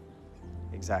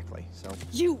 Exactly, so...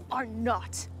 You are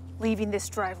not leaving this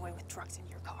driveway with drugs in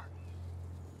your car.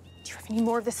 Do you have any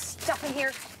more of this stuff in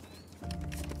here?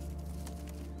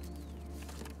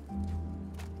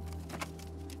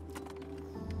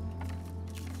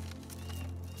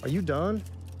 Are you done?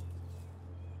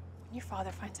 When your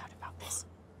father finds out about this.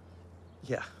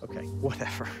 Yeah, okay,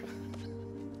 whatever.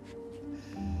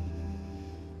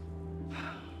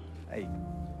 Hey,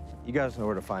 you guys know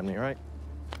where to find me, right?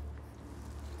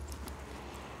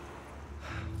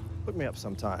 Look me up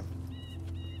sometime.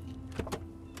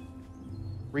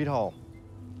 Reed Hall,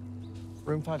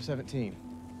 room 517.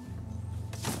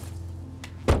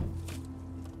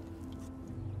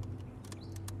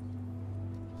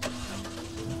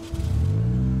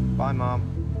 Bye, Mom.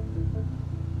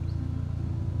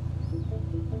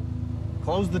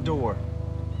 Close the door.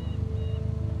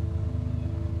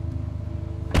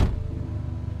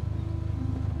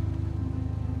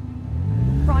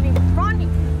 Ronnie, Ronnie!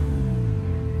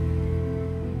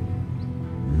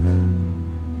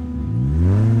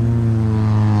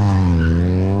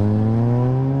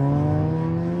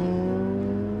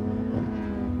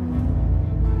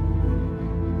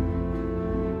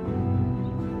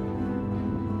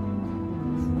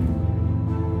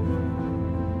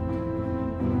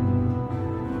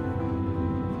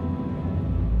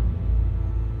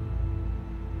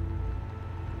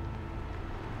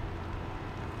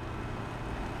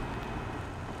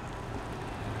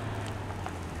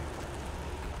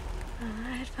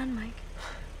 I had fun, Mike.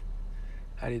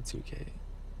 I did too, Kate.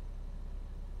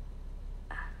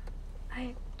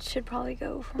 I should probably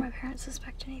go before my parents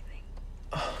suspect anything.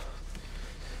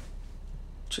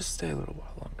 Just stay a little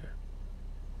while longer.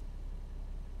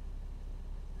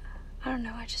 I don't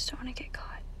know, I just don't want to get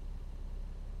caught.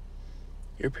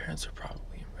 Your parents are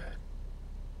probably in bed.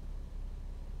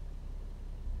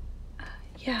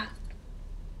 Yeah.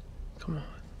 Come on.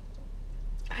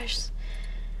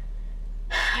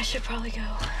 I should probably go.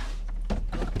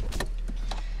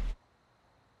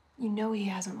 You know he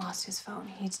hasn't lost his phone.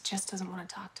 He just doesn't want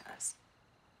to talk to us.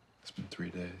 It's been 3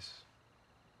 days.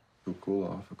 He'll cool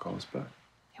off and call us back.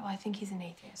 Yeah, well, I think he's an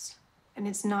atheist. And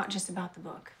it's not just about the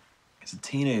book. He's a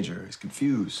teenager. He's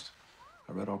confused.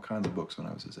 I read all kinds of books when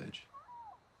I was his age.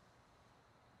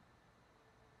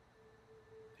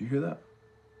 Do you hear that?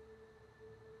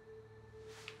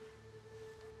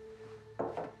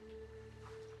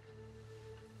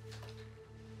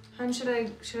 Hun, should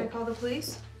I call the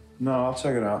police? No, I'll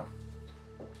check it out.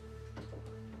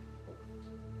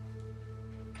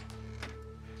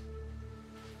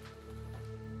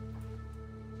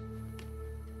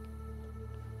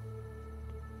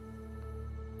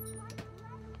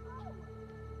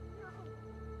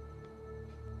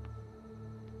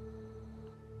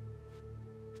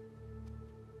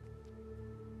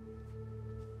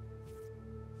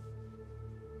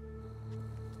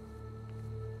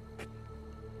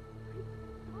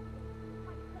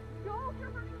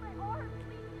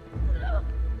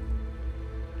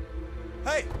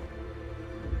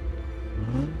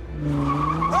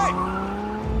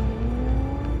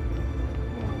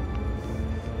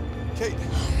 Kate. What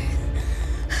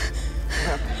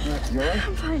happened? You all right?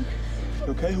 I'm fine.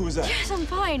 You okay? Who was that? Yes, I'm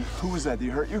fine. Who was that? Did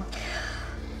he hurt you?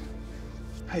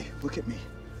 Hey, look at me.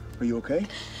 Are you okay?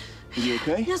 Are you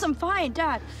okay? Yes, I'm fine,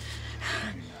 Dad.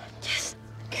 Yes.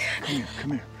 Come here,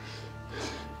 come here.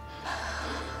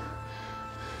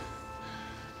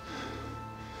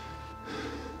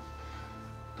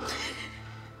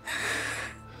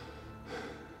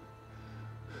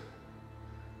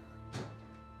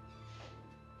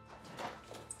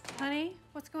 Honey,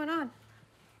 what's going on?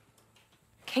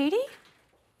 Katie?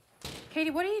 Katie,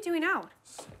 what are you doing out?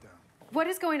 Sit down. What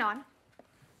is going on?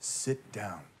 Sit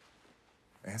down.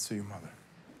 Answer your mother.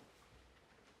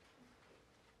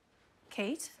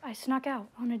 Kate? I snuck out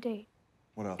on a date.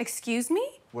 What else? Excuse me?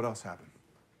 What else happened?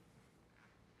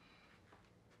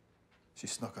 She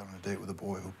snuck out on a date with a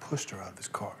boy who pushed her out of his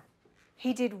car.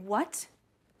 He did what?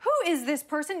 Who is this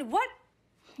person? What?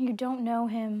 You don't know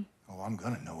him. Oh, I'm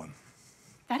gonna know him.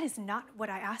 That is not what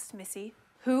I asked, Missy.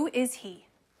 Who is he?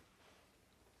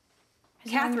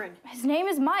 His Catherine. His name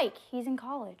is Mike. He's in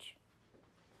college.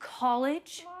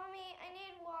 College? Mommy, I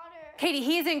need water. Katie,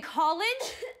 he is in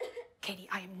college? Katie,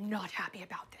 I am not happy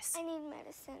about this. I need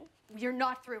medicine. You're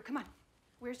not through. Come on.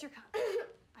 Where's your cup?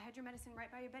 I had your medicine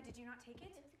right by your bed. Did you not take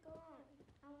it? It's gone.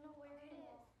 I don't know where it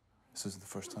is. This isn't the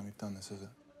first time you've done this, is it?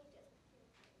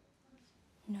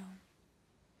 No.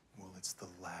 Well, it's the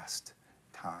last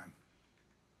time.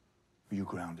 Are you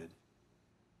grounded?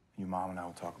 Your mom and I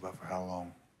will talk about for how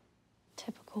long?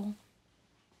 Typical.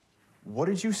 What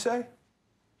did you say?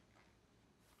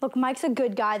 Look, Mike's a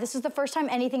good guy. This is the first time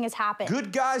anything has happened.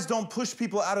 Good guys don't push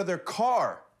people out of their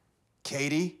car,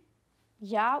 Katie.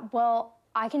 Yeah, well,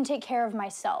 I can take care of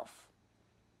myself.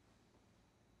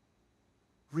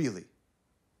 Really?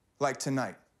 Like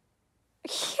tonight?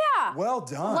 Yeah. Well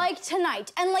done. Like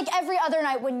tonight, and like every other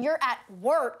night when you're at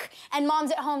work and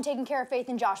Mom's at home taking care of Faith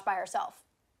and Josh by herself.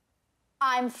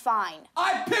 I'm fine.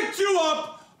 I picked you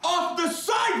up off the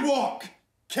sidewalk,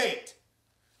 Kate.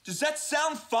 Does that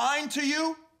sound fine to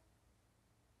you?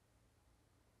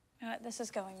 This is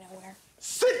going nowhere.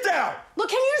 Sit down! Look,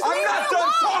 can you just leave me alone? I'm not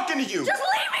done talking to you! Just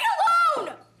leave me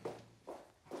alone!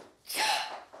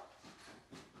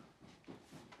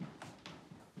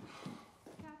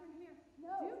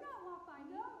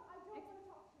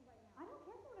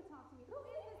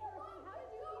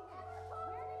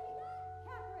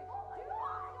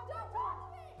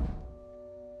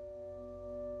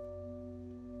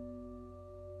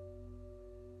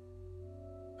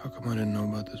 How come I didn't know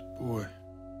about this boy?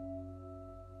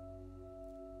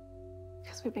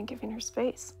 Because we've been giving her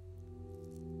space.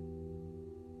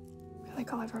 I feel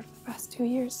like all I've heard for the past 2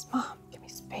 years, Mom, give me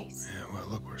space. Yeah, well,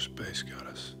 look where space got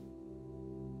us.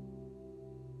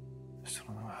 I still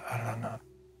don't know. How did I not?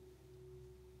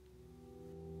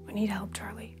 We need help,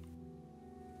 Charlie.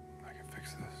 I can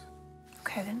fix this.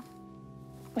 Okay, then.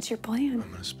 What's your plan?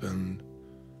 I'm gonna spend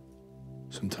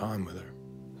some time with her.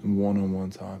 Some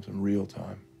one-on-one time, some real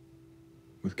time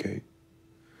with Kate.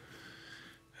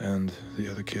 And the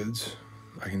other kids,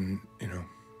 I can,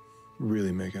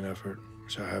 really make an effort,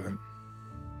 which I haven't.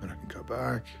 And I can go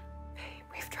back. Babe,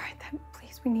 we've tried that.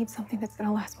 Please, we need something that's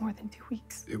gonna last more than 2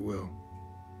 weeks. It will.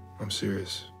 I'm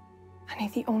serious.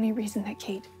 Honey, the only reason that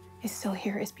Kate is still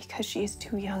here is because she is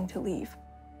too young to leave.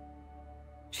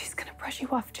 She's gonna brush you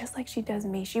off just like she does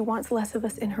me. She wants less of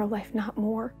us in her life, not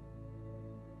more.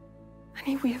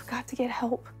 Honey, we have got to get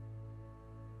help.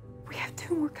 We have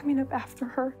 2 more coming up after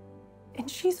her.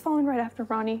 And she's falling right after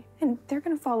Ronnie, and they're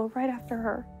gonna follow right after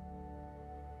her.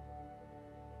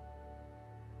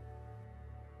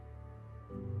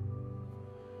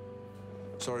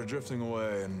 Started drifting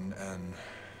away and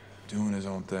doing his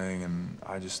own thing, and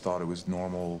I just thought it was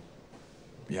normal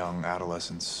young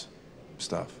adolescence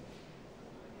stuff.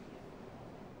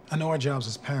 I know our jobs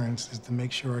as parents is to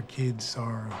make sure our kids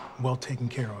are well taken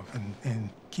care of and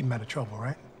keep them out of trouble,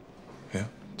 right? Yeah.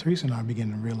 Teresa and I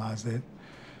began to realize that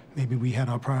maybe we had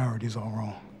our priorities all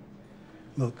wrong.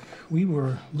 Look, we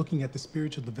were looking at the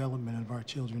spiritual development of our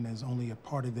children as only a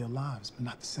part of their lives, but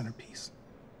not the centerpiece.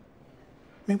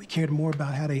 I mean, we cared more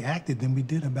about how they acted than we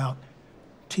did about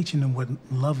teaching them what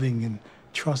loving and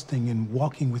trusting and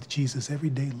walking with Jesus every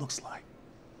day looks like.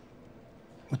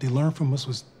 What they learned from us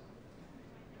was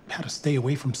how to stay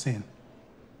away from sin.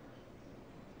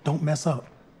 Don't mess up.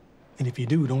 And if you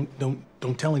do,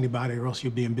 don't tell anybody or else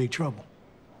you'll be in big trouble.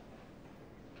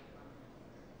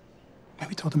 And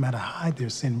we taught them how to hide their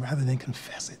sin rather than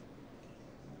confess it.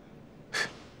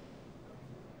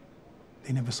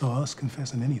 They never saw us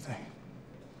confessing anything.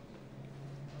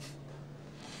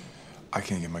 I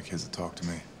can't get my kids to talk to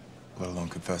me, let alone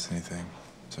confess anything,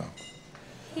 so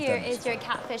Here is your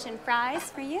catfish and fries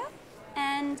for you,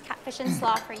 and catfish and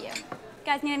slaw for you. You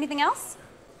guys need anything else?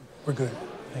 We're good.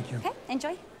 Thank you. Okay,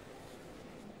 enjoy.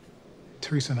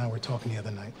 Teresa and I were talking the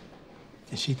other night,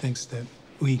 and she thinks that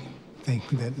we think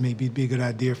that maybe it'd be a good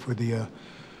idea for the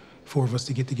four of us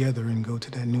to get together and go to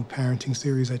that new parenting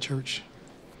series at church.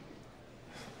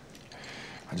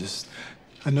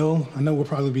 I know we'll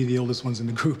probably be the oldest ones in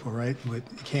the group, all right? But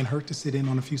it can't hurt to sit in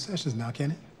on a few sessions now,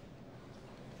 can it?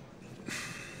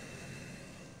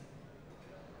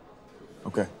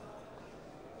 Okay.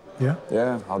 Yeah?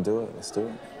 Yeah, I'll do it. Let's do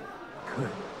it. Good.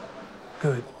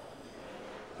 Good.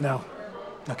 Now,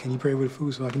 can you pray with the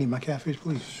food so I can eat my catfish,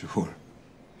 please? Sure.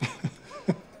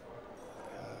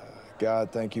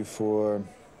 God, thank you for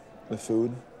the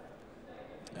food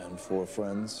and for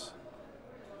friends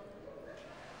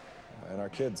and our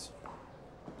kids.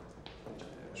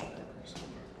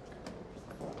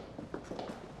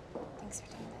 Thanks for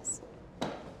doing this.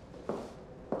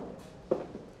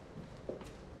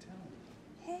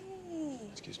 Hey.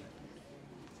 Excuse me.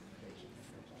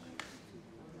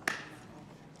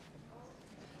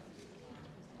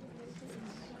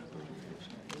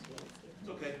 It's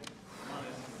okay. Come on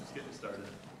in. Let's get it started.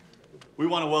 We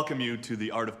want to welcome you to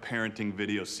the Art of Parenting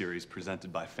video series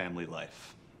presented by Family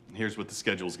Life. And here's what the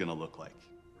schedule is going to look like.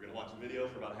 We're going to watch a video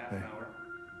for about half an hour,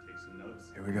 take some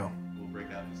notes. Here we go. We'll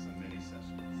break out into some mini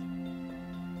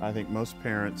sessions. I think most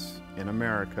parents in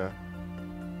America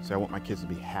say, I want my kids to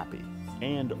be happy,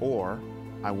 and/or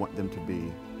I want them to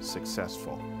be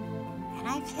successful. And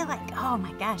I feel like, oh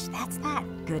my gosh, that's not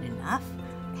good enough.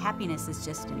 Happiness is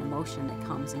just an emotion that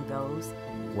comes and goes.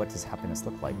 What does happiness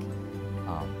look like?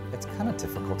 It's kind of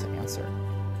difficult to answer.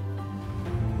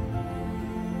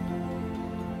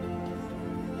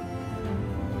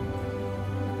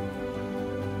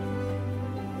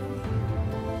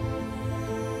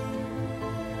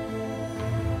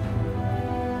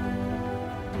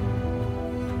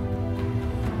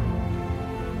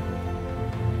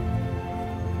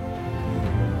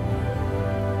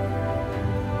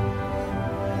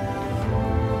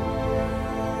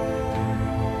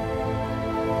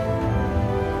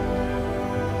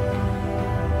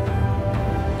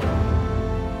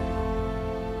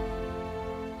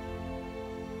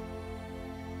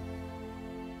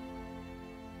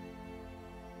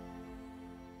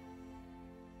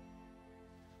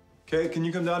 Okay, can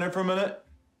you come down here for a minute?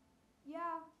 Yeah,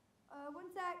 one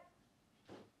sec.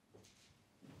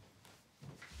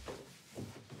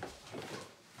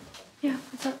 Yeah,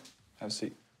 what's up? Have a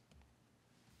seat.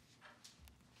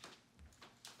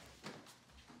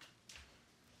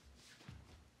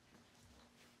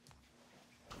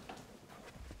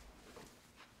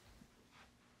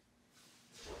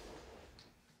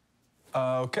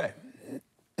 Okay.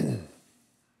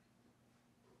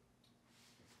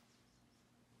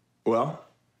 Well,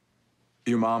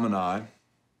 your mom and I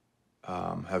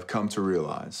have come to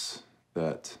realize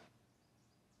that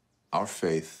our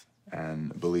faith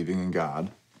and believing in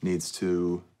God needs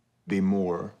to be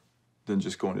more than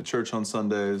just going to church on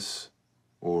Sundays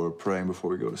or praying before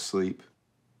we go to sleep.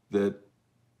 That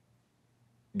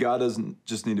God doesn't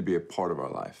just need to be a part of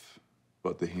our life,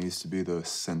 but that he needs to be the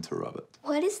center of it.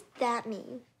 What does that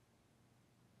mean?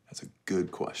 That's a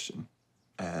good question.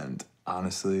 And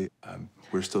honestly,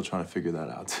 we're still trying to figure that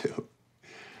out too.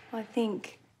 Well, I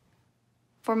think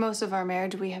for most of our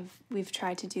marriage, we've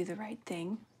tried to do the right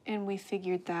thing, and we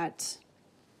figured that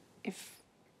if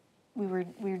we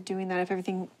were doing that, if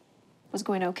everything was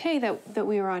going okay, that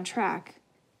we were on track.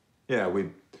 Yeah,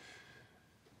 we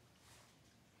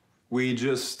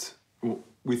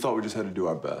thought we just had to do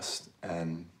our best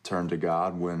and turn to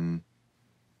God when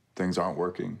things aren't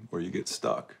working or you get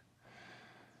stuck.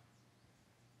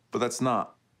 But that's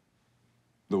not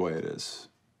the way it is.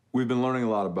 We've been learning a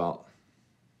lot about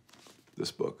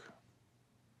this book,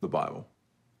 the Bible,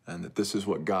 and that this is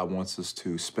what God wants us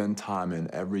to spend time in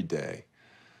every day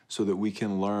so that we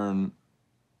can learn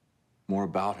more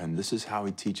about him. This is how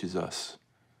he teaches us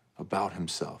about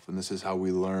himself, and this is how we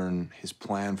learn his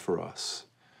plan for us.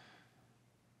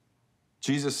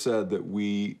 Jesus said that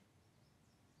we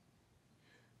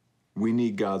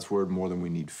need God's word more than we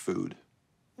need food.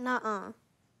 Nuh-uh.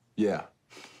 Yeah,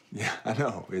 I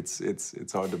know.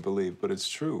 It's hard to believe, but it's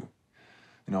true.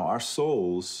 You know, our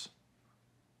souls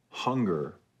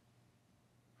hunger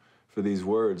for these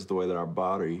words the way that our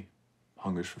body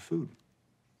hungers for food.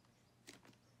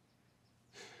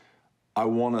 I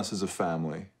want us as a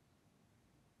family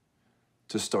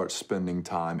to start spending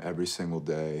time every single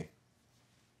day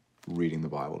reading the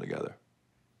Bible together.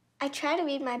 I try to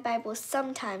read my Bible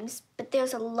sometimes, but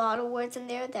there's a lot of words in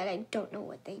there that I don't know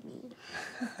what they mean.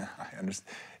 I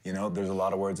understand. You know, there's a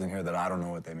lot of words in here that I don't know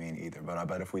what they mean either, but I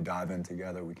bet if we dive in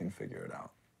together, we can figure it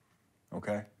out.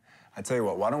 Okay? I tell you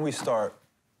what, why don't we start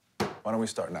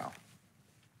now?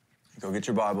 Go get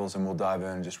your Bibles and we'll dive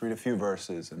in, just read a few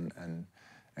verses and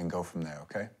go from there,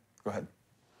 okay? Go ahead.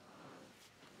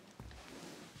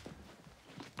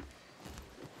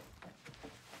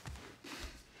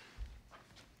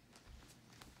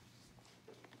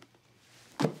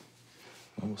 Well,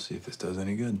 we'll see if this does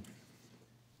any good.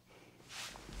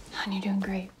 Hon, you're doing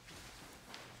great.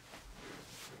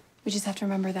 We just have to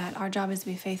remember that our job is to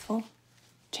be faithful.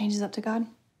 Change is up to God.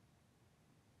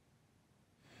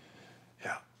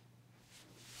 Yeah.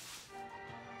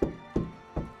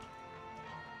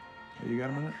 Hey, you got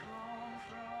a minute?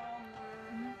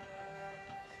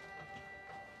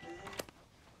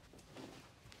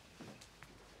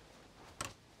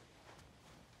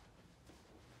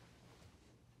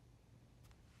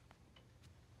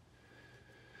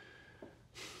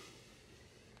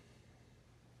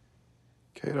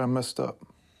 Kate, I messed up.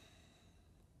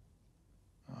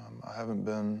 I haven't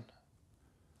been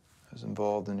as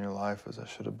involved in your life as I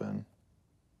should have been.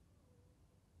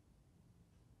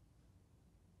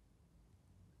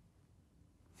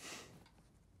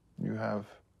 You have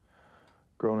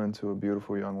grown into a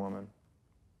beautiful young woman.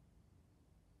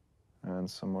 And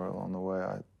somewhere along the way,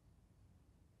 I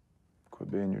quit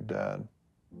being your dad.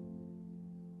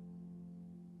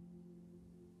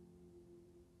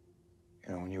 You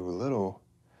know, when you were little,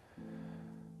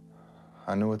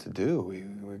 I knew what to do. We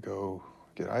would go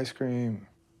get ice cream.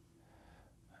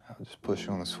 I would just push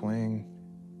you on the swing.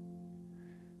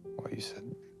 Well, you said,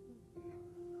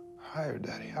 higher,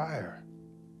 Daddy, higher.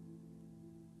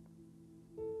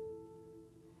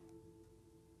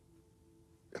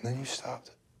 And then you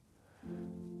stopped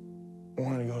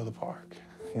wanting to go to the park,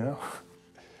 you know?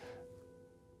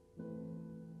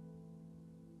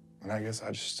 And I guess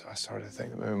I started to think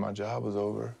that maybe my job was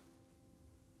over.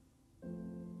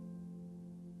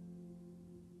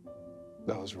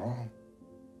 That was wrong.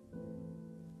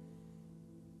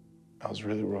 I was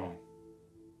really wrong.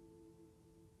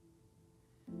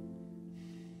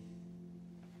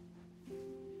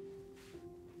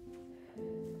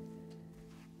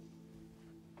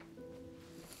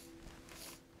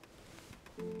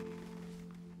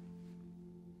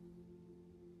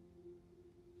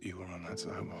 You were on that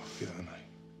sidewalk the other night.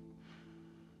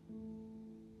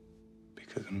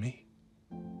 Because of me.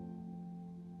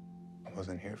 I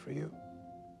wasn't here for you.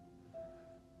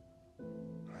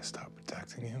 I stopped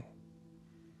protecting you.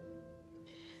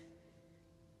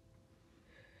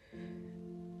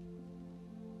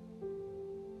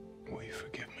 Will you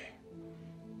forgive me?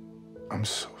 I'm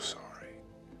so sorry.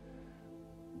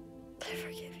 I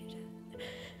forgive you, Dad.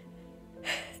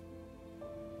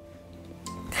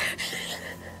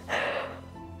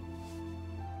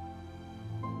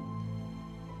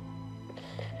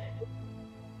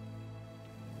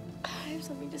 I have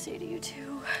something to say to you,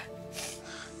 too.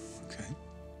 Okay.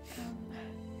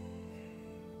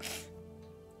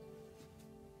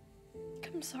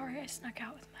 I'm sorry I snuck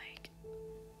out with Mike.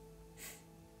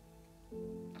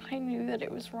 I knew that it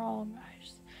was wrong.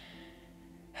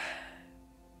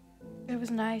 It was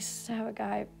nice to have a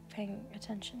guy paying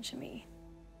attention to me.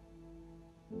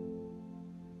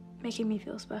 Making me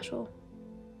feel special.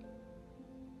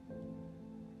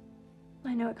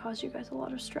 I know it caused you guys a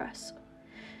lot of stress.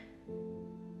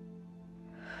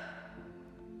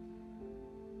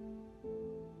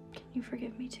 Can you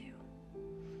forgive me too?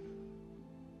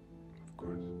 Of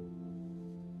course.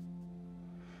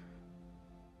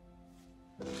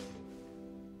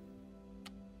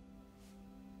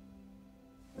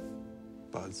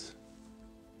 Buds.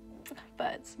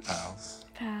 Buds. Pals.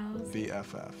 Pals.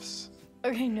 BFFs.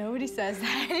 Okay, nobody says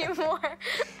that anymore.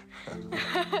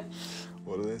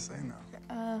 What do they say now?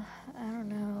 I don't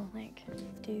know, like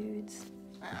dudes.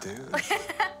 Dudes?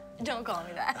 Don't call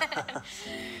me that.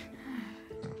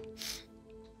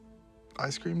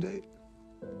 Ice cream date?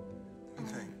 What do you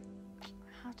think?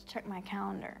 I have to check my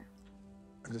calendar.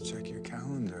 I have to check your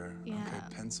calendar. Yeah.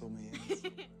 Okay, pencil me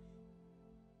in.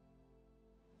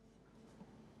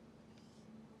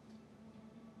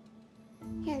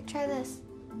 Here, try this.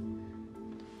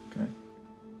 Okay.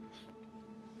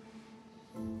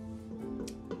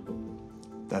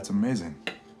 That's amazing.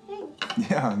 Thanks.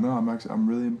 Yeah, no, I'm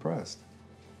really impressed.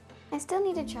 I still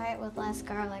need to try it with less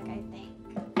garlic, I think.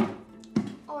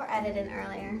 Or add it in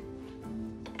earlier.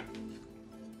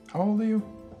 How old are you?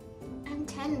 I'm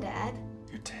 10, Dad.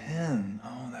 You're 10.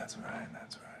 Oh, that's right,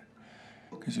 that's right.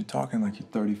 Because you're talking like you're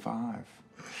 35.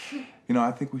 You know,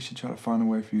 I think we should try to find a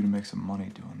way for you to make some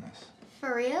money doing this.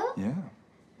 For real? Yeah.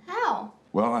 How?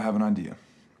 Well, I have an idea.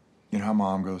 You know how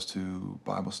Mom goes to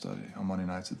Bible study on Monday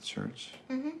nights at the church?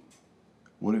 Mm-hmm.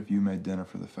 What if you made dinner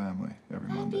for the family every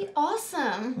Monday? That'd be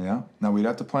awesome. Yeah. Now, we'd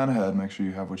have to plan ahead, make sure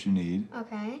you have what you need.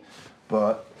 Okay.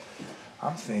 But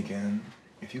I'm thinking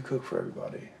if you cook for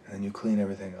everybody and you clean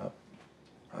everything up,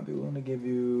 I'd be willing to give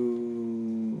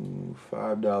you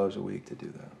 $5 a week to do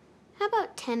that. How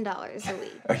about $10 a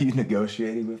week? Are you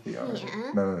negotiating with me? Already?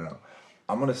 Yeah. No.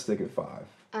 I'm gonna stick at 5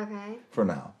 Okay. for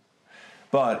now.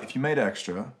 But if you made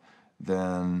extra,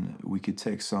 then we could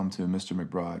take some to Mr.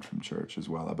 McBride from church as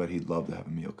well. I bet he'd love to have a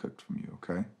meal cooked from you,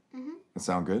 okay? Mm-hmm. That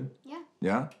sound good? Yeah.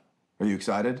 Yeah? Are you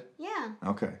excited? Yeah.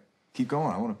 Okay. Keep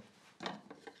going. I want to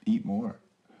eat more.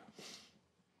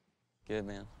 Good,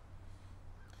 man.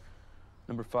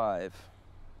 Number 5.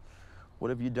 What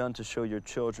have you done to show your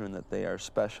children that they are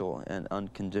special and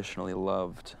unconditionally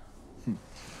loved?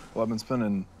 Well, I've been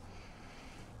spending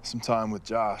some time with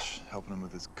Josh, helping him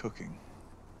with his cooking.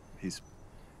 He's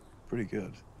pretty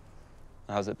good.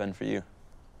 How's it been for you?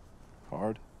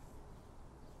 Hard.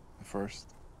 At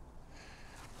first.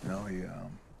 You know,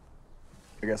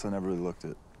 I guess I never really looked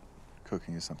at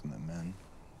cooking as something that men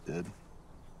did.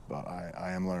 But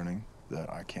I am learning that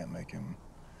I can't make him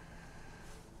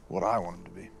what I want him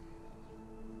to be.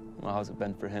 Well, how's it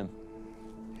been for him?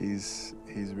 He's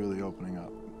really opening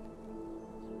up.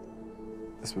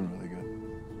 It's been really good.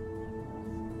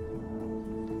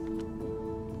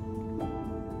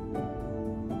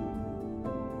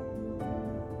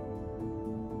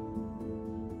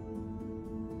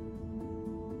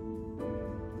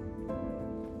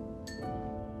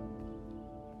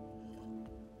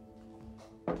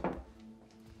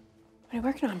 What are you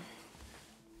working on?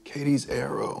 Katie's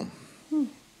arrow.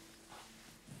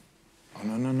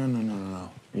 Oh, no.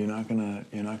 You're not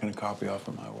gonna copy off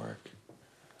of my work.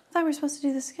 I thought we were supposed to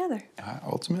do this together.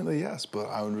 Ultimately, yes, but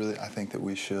I think that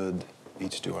we should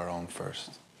each do our own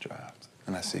first draft.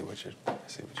 And I see what you're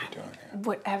doing here.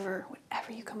 Whatever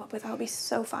you come up with, I'll be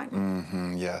so fine.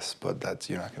 Mm-hmm, yes, but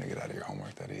you're not gonna get out of your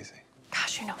homework that easy.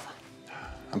 Gosh, you're no fun.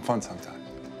 I'm fun sometimes.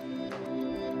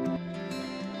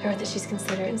 I wrote that she's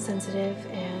considerate and sensitive,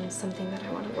 and something that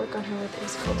I want to work on her with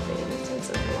is cultivating a sense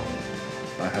of belonging.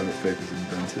 I have a faith is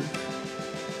inventive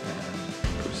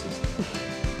and persistent.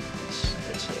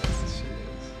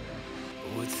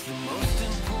 What's the most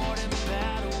important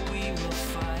battle we will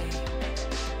fight?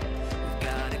 We've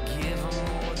gotta give them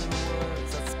more than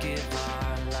words, let's give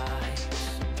our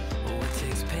lives. Oh, it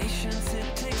takes patience,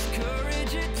 it takes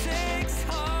courage, it takes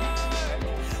heart.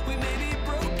 We may be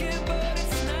broken, but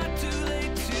it's not too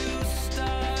late to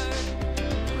start.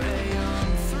 Pray on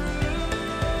through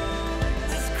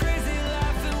this crazy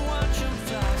life and watch them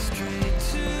fly straight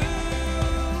to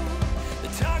the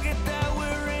target that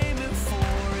we're aiming for.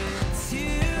 It's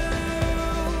you.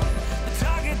 The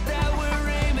target that we're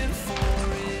aiming for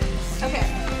is Okay,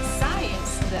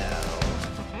 science though.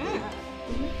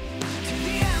 to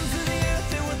the ends of the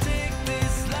earth and we'll take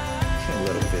this line. Can't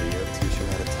let a video teach you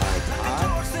how to tie a tie.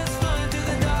 Torch that's flying through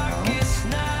the darkest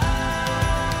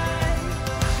night.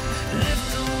 Lift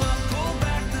 'em up, pull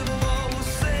back the bow, we'll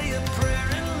say a prayer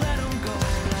and let 'em go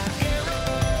like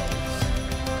arrows.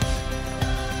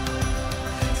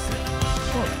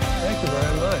 Thank you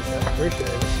very much. I appreciate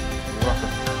it. You're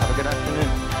welcome. Have a good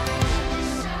afternoon.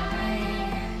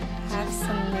 I have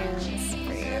some news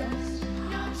for you.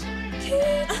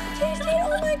 JJ,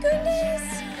 oh my goodness!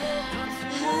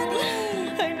 Honey!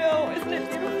 I know, isn't it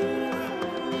beautiful?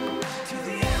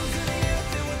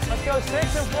 Let's go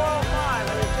 6 and 405.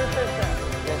 I mean, 2 fish back.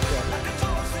 Yes, sir.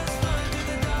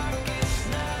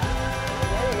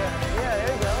 There you go. Yeah,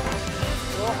 there you go.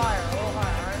 A little higher, All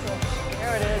right, cool.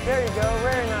 There it is. There you go.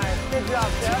 Very nice. Good job,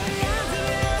 Jeff.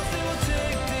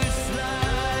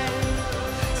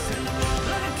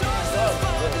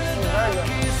 Very good. Very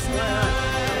nice.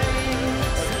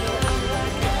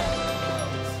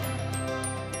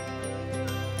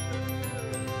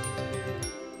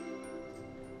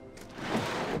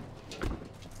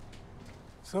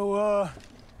 So,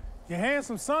 your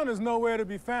handsome son is nowhere to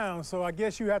be found, so I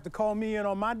guess you have to call me in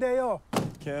on my day off.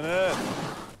 Kenneth.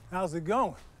 How's it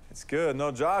going? It's good.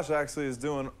 No, Josh actually is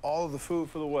doing all of the food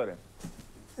for the wedding.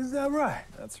 Is that right?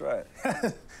 That's right.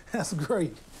 That's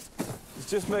great. He's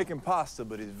just making pasta,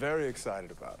 but he's very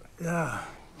excited about it. Yeah,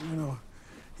 you know,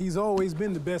 he's always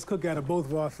been the best cook out of both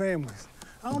of our families.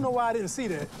 I don't know why I didn't see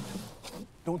that.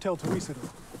 Don't tell Teresa, though.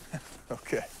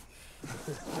 Okay.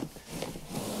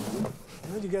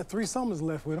 Well, you got 3 summers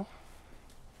left with him.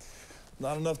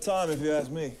 Not enough time, if you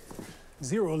ask me.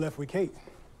 0 left with Kate.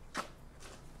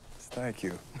 Thank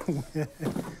you.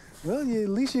 Well, at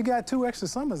least you got 2 extra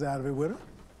summers out of it with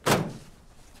her.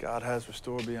 God has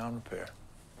restored beyond repair.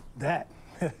 That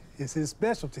is his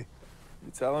specialty.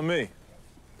 You're telling me.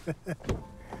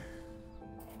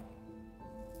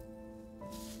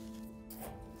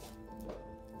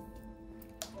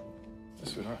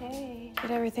 Sweetheart. Hey,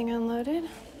 get everything unloaded?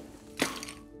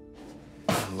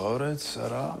 Loaded,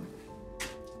 set up.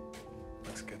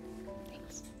 Looks good.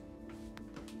 Thanks.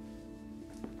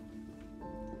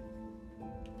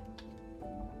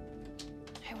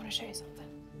 I want to show you something.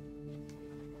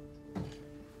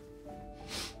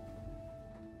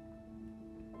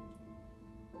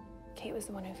 Kate was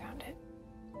the one who found it.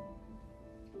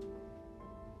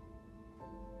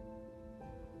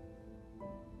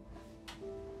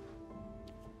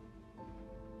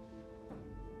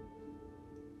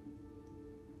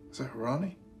 Is that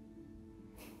Ronnie?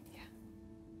 Yeah.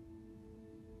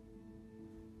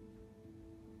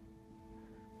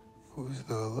 Who's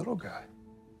the little guy?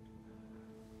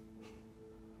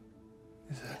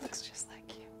 He looks just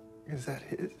like you. Is that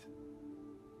his?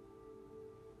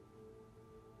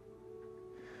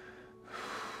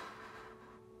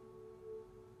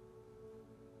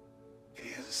 He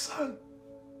has a son.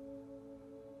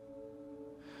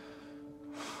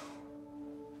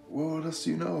 Well, what else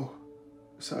do you know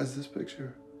besides this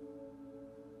picture?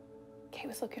 Kate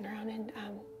was looking around, and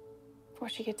before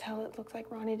she could tell, it looked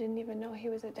like Ronnie didn't even know he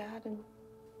was a dad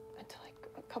until like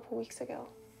a couple weeks ago.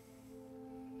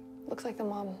 Looks like the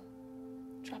mom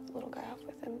dropped the little guy off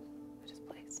with him at his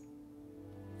place.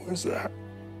 Where's that?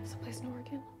 It's a place in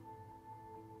Oregon.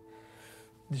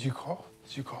 Did you call?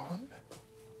 Did you call him?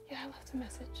 Yeah, I left a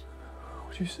message.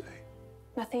 What'd you say?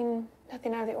 Nothing out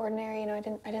of the ordinary. You know, I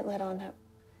didn't let on that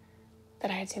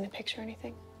I had seen the picture or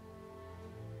anything.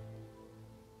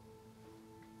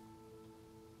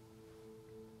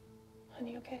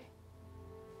 Honey, okay?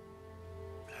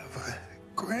 I have a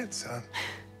grandson.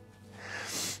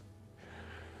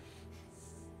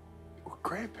 We're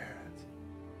grandparents.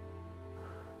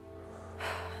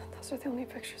 Those are the only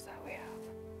pictures that we have.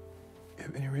 You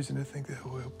have any reason to think that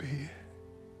we'll be?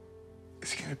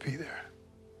 Is he gonna be there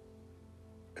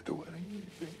at the wedding? You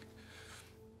think?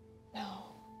 No.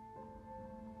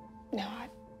 No,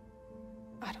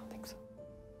 I don't think so.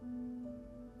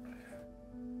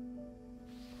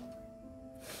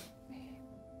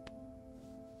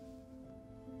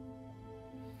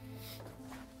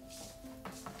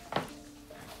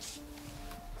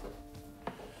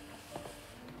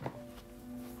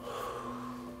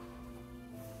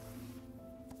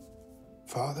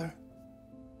 Father,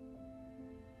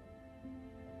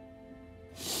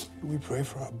 we pray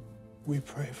for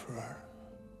our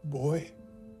boy.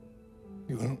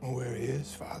 You don't know where he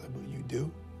is, Father, but you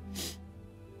do.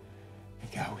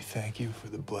 And God, we thank you for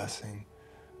the blessing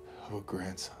of a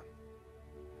grandson.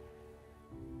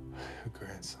 A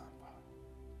grandson, Father.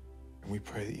 And we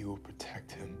pray that you will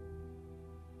protect him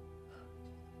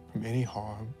from any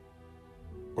harm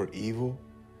or evil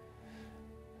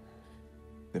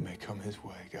that may come his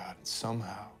way, God. And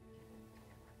somehow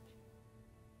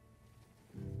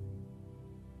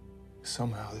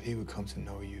that he would come to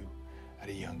know you at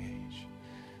a young age,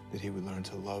 that he would learn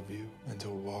to love you and to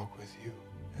walk with you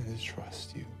and to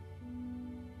trust you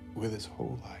with his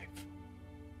whole life.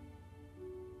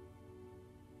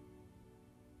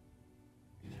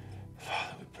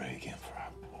 Father, we pray again for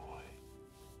our boy,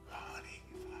 Ronnie,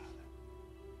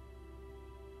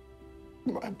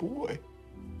 Father. My boy.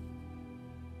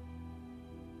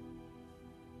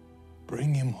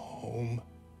 Bring him home.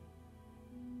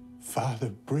 Father,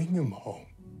 bring him home.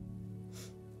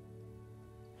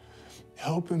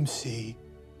 Help him see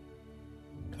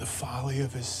the folly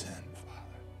of his sin,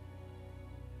 Father,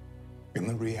 and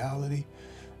the reality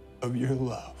of your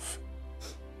love,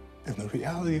 and the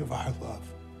reality of our love.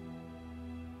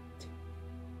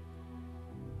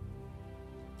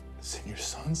 It's in your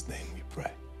Son's name we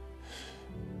pray.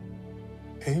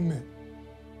 Amen.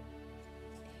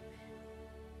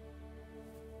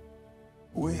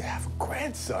 We have a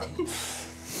grandson.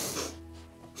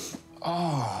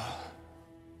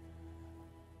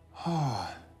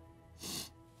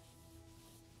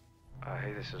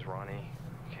 Hey, this is Ronnie.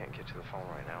 Can't get to the phone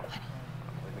right now.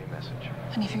 Leave me a message.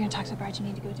 Honey, if you're gonna talk to the bride, you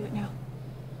need to go do it now.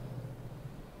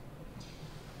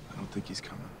 I don't think he's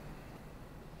coming.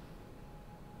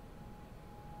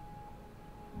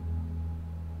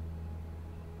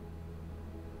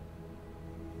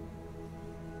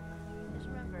 Just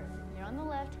remember, you're on the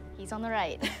left, he's on the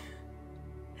right.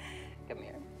 Come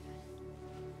here.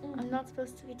 I'm not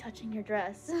supposed to be touching your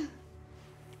dress.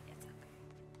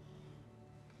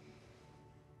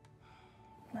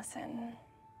 Listen,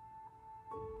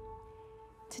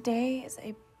 Today is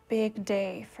a big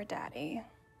day for Daddy.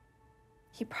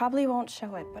 He probably won't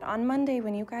show it, but on Monday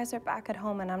when you guys are back at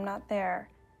home and I'm not there,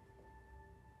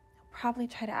 he'll probably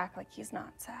try to act like he's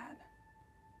not sad.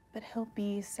 But he'll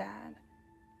be sad.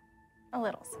 A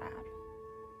little sad.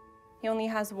 He only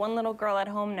has one little girl at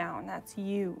home now, and that's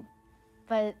you.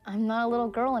 But I'm not a little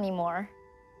girl anymore.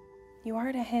 You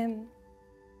are to him.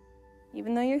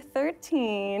 Even though you're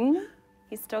 13,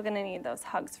 he's still gonna need those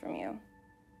hugs from you.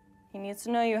 He needs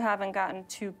to know you haven't gotten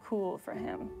too cool for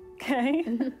him, okay?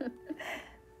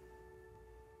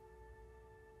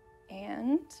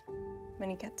 And when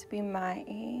you get to be my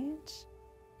age,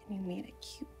 and you meet a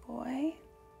cute boy,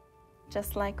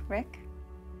 just like Rick,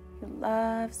 who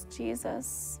loves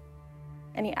Jesus,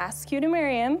 and he asks you to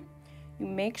marry him, you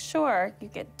make sure you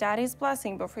get Daddy's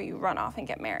blessing before you run off and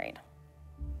get married.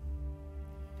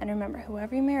 And remember,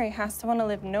 whoever you marry has to want to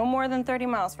live no more than 30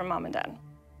 miles from Mom and Dad.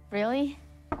 Really?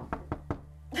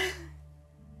 I'm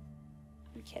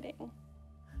kidding.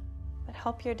 But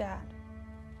help your dad.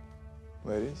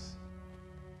 Ladies?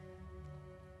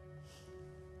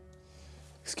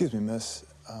 Excuse me, miss.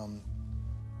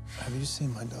 Have you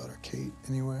seen my daughter Kate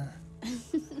anywhere?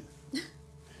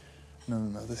 No,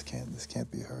 this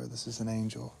can't be her. This is an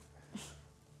angel.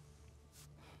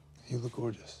 You look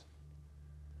gorgeous.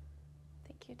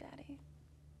 Thank you, Daddy.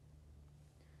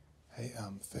 Hey,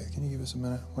 Faith, can you give us a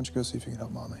minute? Why don't you go see if you can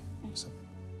help Mommy? So,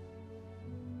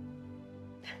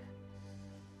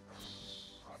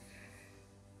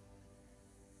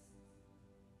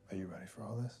 are you ready for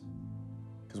all this?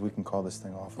 Because we can call this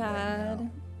thing off right now.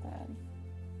 Dad.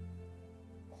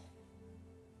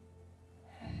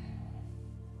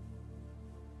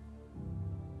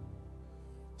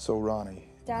 So, Ronnie,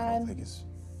 I Dad. don't think it's...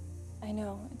 I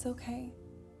know, it's okay.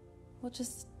 We'll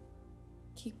just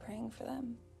keep praying for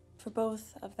them. For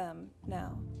both of them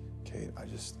now. Kate, I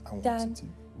want Dad, to...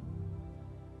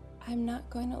 I'm not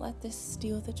going to let this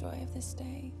steal the joy of this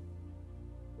day.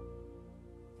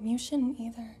 And you shouldn't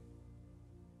either.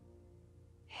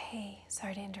 Hey,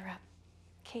 sorry to interrupt.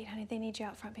 Kate, honey, they need you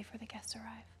out front before the guests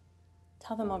arrive.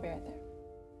 Tell them I'll be right there.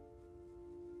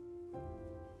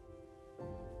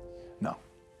 No.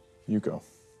 You go.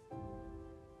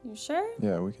 You sure?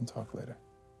 Yeah, we can talk later.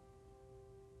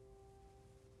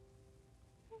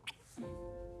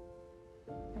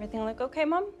 Everything look okay,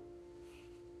 Mom?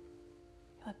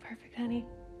 You look perfect, honey.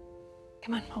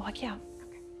 Come on, I'll walk you out.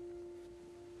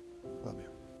 Love you.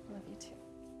 Love you too.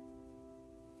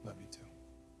 Love you too.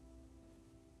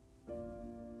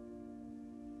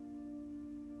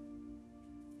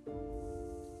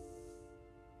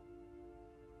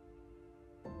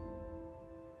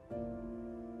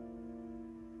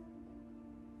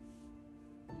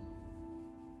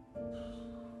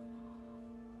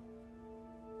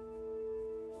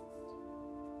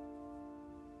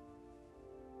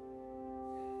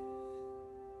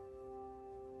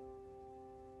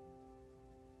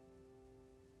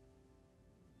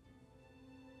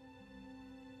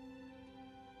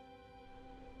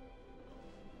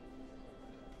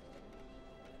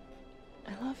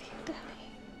 I love you, Daddy.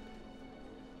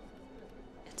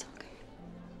 It's okay.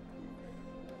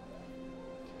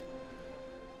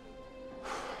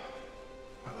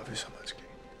 I love you so much, Kate.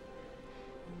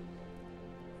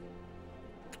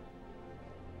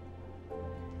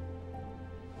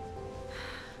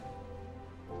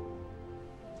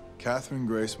 Catherine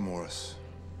Grace Morris.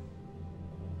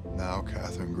 Now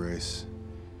Catherine Grace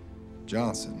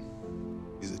Johnson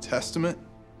is a testament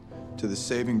to the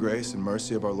saving grace and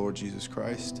mercy of our Lord Jesus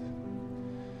Christ.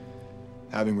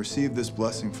 Having received this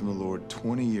blessing from the Lord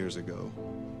 20 years ago,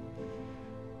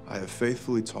 I have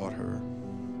faithfully taught her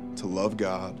to love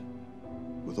God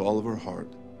with all of her heart,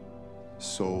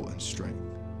 soul, and strength.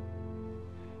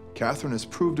 Catherine has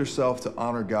proved herself to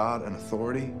honor God and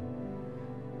authority,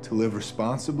 to live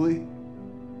responsibly,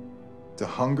 to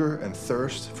hunger and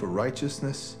thirst for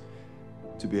righteousness,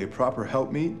 to be a proper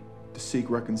helpmeet, to seek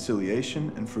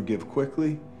reconciliation and forgive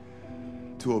quickly,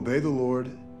 to obey the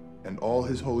Lord and all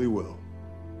his holy will.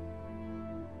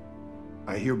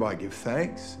 I hereby give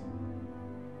thanks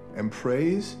and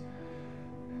praise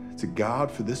to God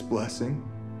for this blessing,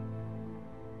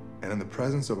 and in the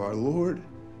presence of our Lord,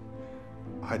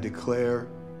 I declare,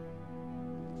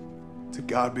 to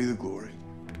God be the glory.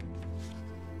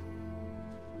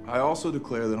 I also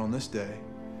declare that on this day,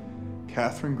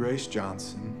 Catherine Grace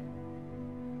Johnson,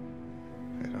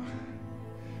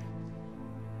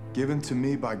 given to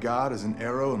me by God as an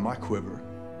arrow in my quiver,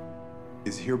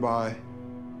 is hereby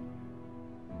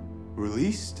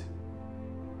released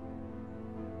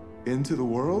into the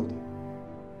world,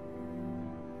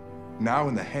 now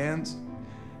in the hands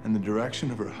and the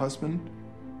direction of her husband,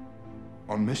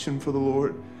 on mission for the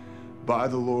Lord, by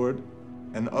the Lord,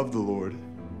 and of the Lord,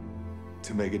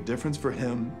 to make a difference for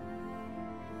him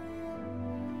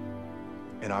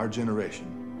in our generation.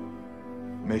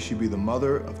 May she be the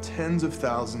mother of tens of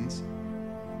thousands,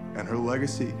 and her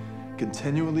legacy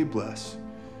continually bless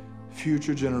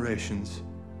future generations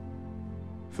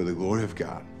for the glory of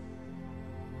God.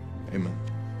 Amen.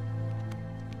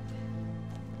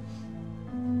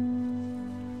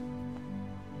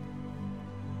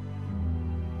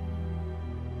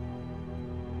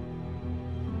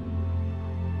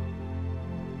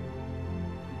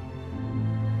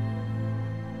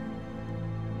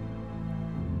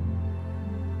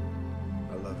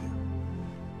 I love you.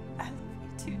 I love you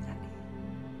too, Daddy.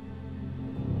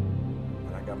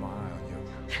 And I got my eye on you.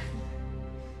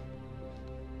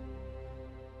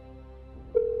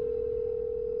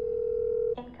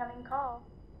 Incoming call.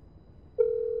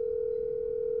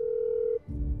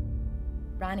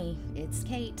 Ronnie, it's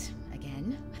Kate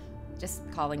again. Just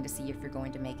calling to see if you're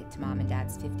going to make it to Mom and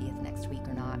Dad's 50th next week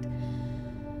or not.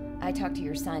 I talked to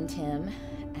your son, Tim,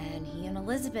 and he and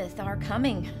Elizabeth are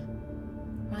coming.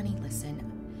 Ronnie, listen.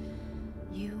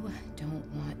 You don't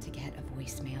want to get a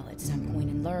voicemail at some point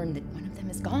and learn that one of them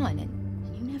is gone, and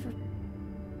you never...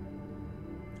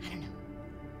 I don't know.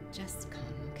 Just come,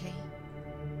 okay?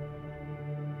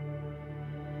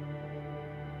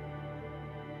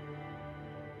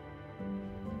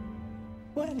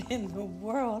 What in the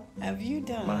world have you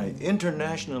done? My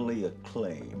internationally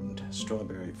acclaimed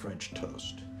strawberry French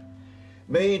toast.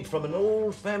 Made from an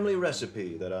old family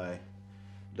recipe that I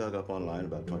dug up online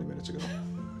about 20 minutes ago.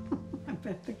 I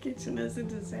bet the kitchen is a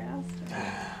disaster. In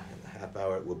a half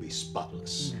hour, it will be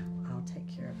spotless. No, I'll take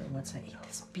care of it once I eat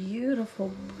this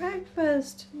beautiful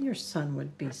breakfast. Your son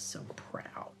would be so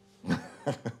proud.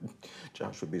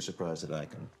 Josh would be surprised that I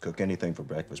can cook anything for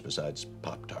breakfast besides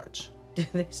Pop-Tarts. Do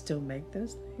they still make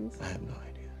those things? I have no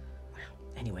idea.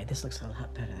 Anyway, this looks a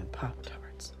lot better than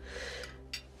Pop-Tarts.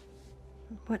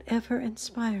 Whatever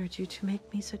inspired you to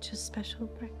make me such a special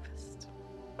breakfast?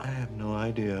 I have no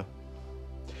idea.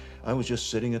 I was just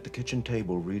sitting at the kitchen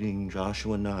table reading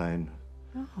Joshua 9.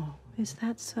 Oh, is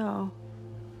that so?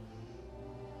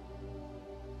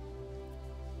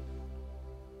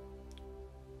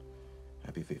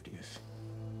 Happy 50th.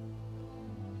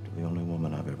 To the only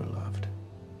woman I've ever loved.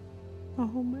 Oh,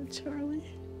 my Charlie.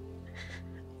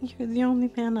 You're the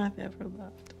only man I've ever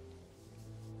loved.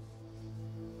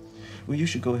 Well, you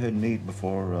should go ahead and eat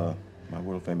before my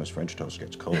world-famous French toast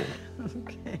gets cold.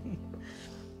 Okay.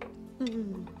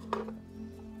 Mm.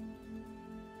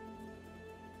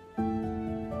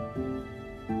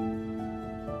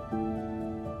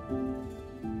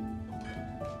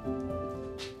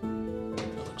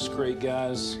 Looks great,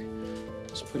 guys.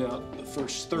 Let's put out the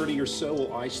first 30 or so.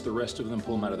 We'll ice the rest of them,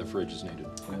 pull them out of the fridge as needed.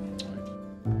 Okay.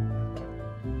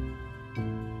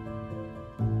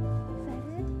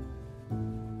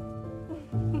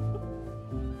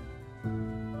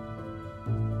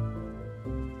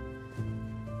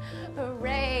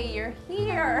 Hooray, you're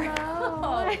here. Hello.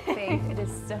 Oh, babe, it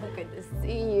is so good to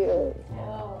see you.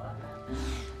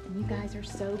 And you guys are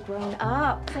so grown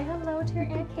up. Say hello to your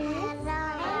Aunt Kate. Hello.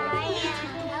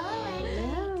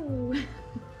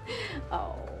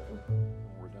 Oh. We're done.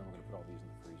 We're gonna put all these in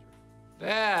the freezer.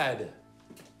 Dad!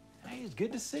 Hey, it's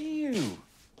good to see you.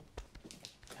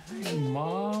 Hey,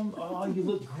 Mom. Oh, you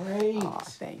look great. Oh,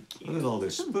 thank you. Look at all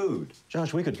this food.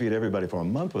 Josh, we could feed everybody for a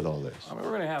month with all this. I mean,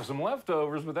 we're gonna have some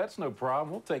leftovers, but that's no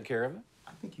problem. We'll take care of it.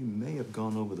 I think you may have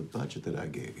gone over the budget that I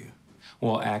gave you.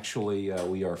 Well, actually,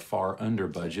 we are far under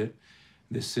budget.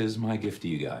 This is my gift to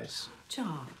you guys.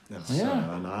 John.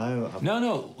 Yeah.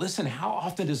 No, listen, how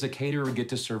often does a caterer get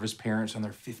to serve his parents on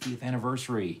their 50th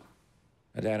anniversary?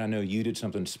 Dad, I know you did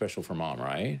something special for Mom,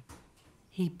 right?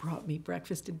 He brought me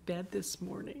breakfast in bed this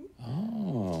morning.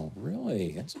 Oh,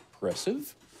 really? That's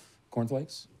impressive.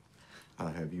 Cornflakes?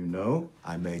 I'll have you know,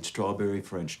 I made strawberry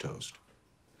French toast.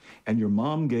 And your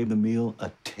mom gave the meal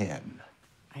a 10.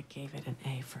 I gave it an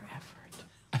A for effort.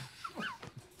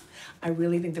 I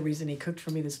really think the reason he cooked for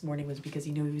me this morning was because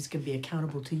he knew he was going to be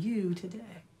accountable to you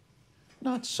today.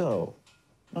 Not so.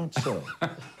 Not so.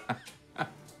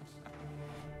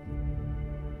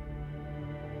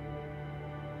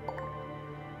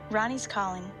 Ronnie's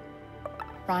calling.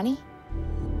 Ronnie?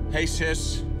 Hey,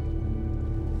 sis.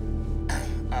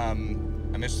 I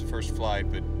missed the first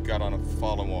flight, but got on a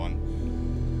follow-on.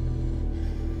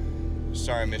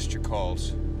 Sorry I missed your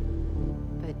calls.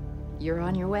 But you're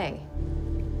on your way.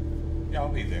 Yeah, I'll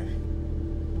be there.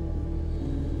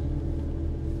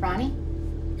 Ronnie?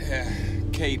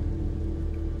 Kate,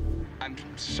 I'm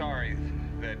sorry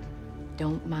that...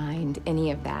 don't mind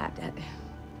any of that.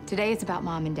 Today it's about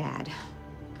Mom and Dad.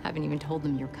 I haven't even told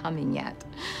them you're coming yet.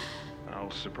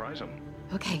 I'll surprise them.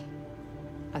 Okay.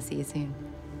 I'll see you soon.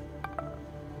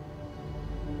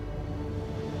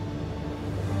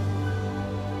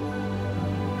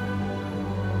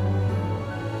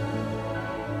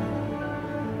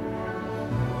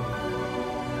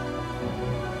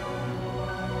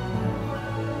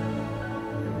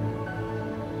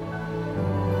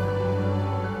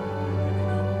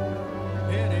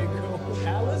 There they go.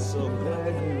 Alice. So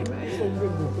glad you made it.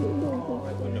 Oh,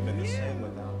 it wouldn't have been the same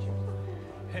without you.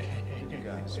 You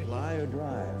guys fly or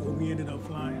drive? Well, we ended up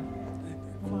flying.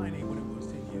 Flying ain't what it was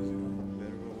 10 years ago.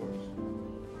 Better or worse?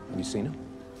 Have you seen him?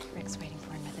 Rick's waiting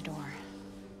for him at the door.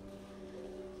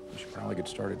 We should probably get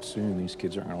started soon. These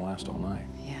kids aren't gonna last all night.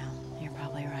 Yeah, you're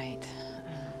probably right.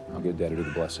 I'll get Dad to do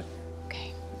the blessing.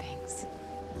 Okay, thanks.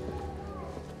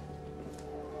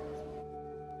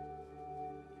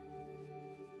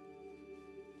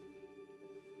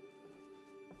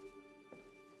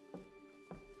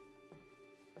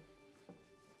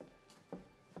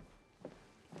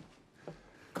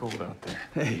 Cold out there.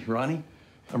 Hey, Ronnie.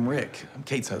 I'm Rick. I'm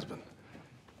Kate's husband.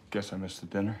 Guess I missed the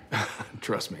dinner.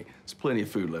 Trust me, there's plenty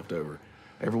of food left over.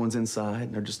 Everyone's inside,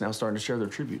 and they're just now starting to share their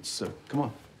tributes, so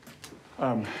come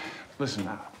on. Listen,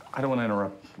 I don't want to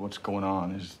interrupt what's going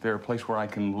on. Is there a place where I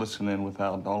can listen in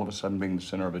without all of a sudden being the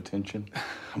center of attention?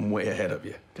 I'm way ahead of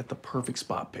you. Got the perfect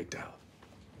spot picked out.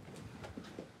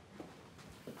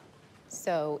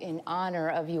 So, in honor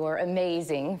of your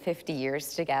amazing 50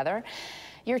 years together,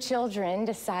 your children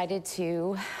decided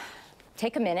to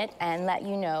take a minute and let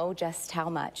you know just how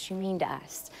much you mean to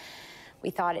us. We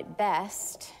thought it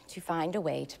best to find a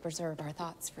way to preserve our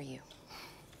thoughts for you.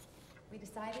 We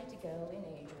decided to go in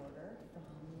age order from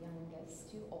youngest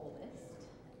to oldest,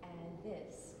 and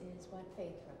this is what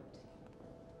Faith wrote.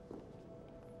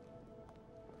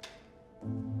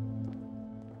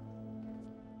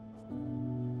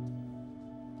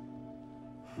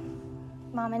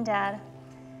 Mom and Dad,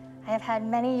 I have had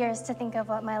many years to think of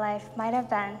what my life might have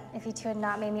been if you two had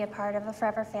not made me a part of a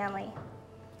forever family.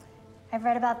 I've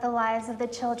read about the lives of the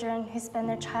children who spend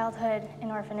their childhood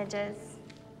in orphanages.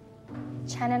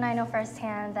 Chen and I know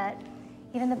firsthand that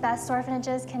even the best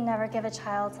orphanages can never give a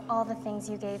child all the things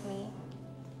you gave me.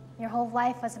 Your whole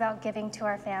life was about giving to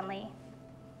our family.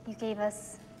 You gave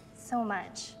us so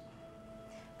much.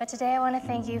 But today I want to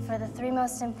thank you for the three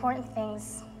most important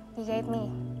things you gave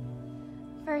me.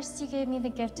 First, you gave me the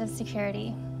gift of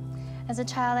security. As a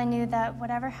child, I knew that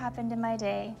whatever happened in my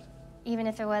day, even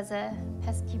if it was a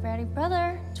pesky, bratty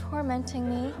brother tormenting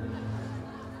me,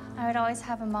 I would always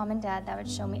have a mom and dad that would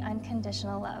show me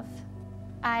unconditional love.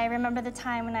 I remember the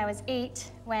time when I was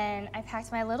 8 when I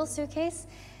packed my little suitcase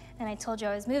and I told you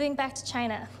I was moving back to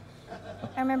China.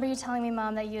 I remember you telling me,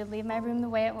 Mom, that you'd leave my room the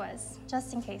way it was,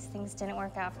 just in case things didn't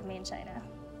work out for me in China.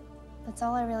 That's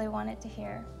all I really wanted to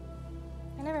hear.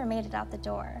 I never made it out the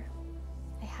door.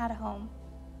 I had a home.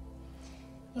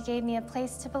 You gave me a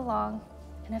place to belong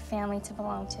and a family to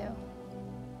belong to.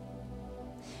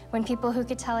 When people who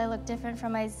could tell I looked different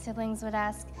from my siblings would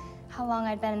ask how long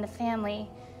I'd been in the family,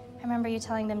 I remember you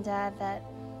telling them, Dad, that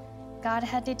God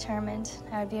had determined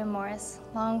I would be a Morris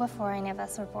long before any of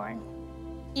us were born.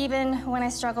 Even when I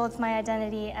struggled with my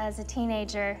identity as a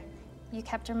teenager, you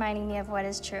kept reminding me of what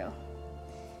is true,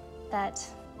 that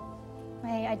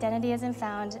my identity isn't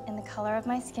found in the color of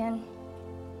my skin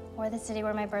or the city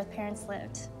where my birth parents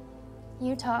lived.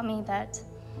 You taught me that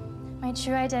my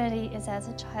true identity is as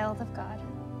a child of God.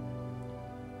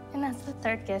 And that's the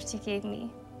third gift you gave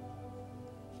me.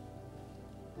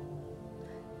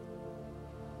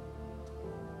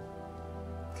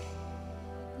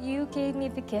 You gave me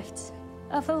the gift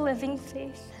of a living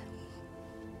faith.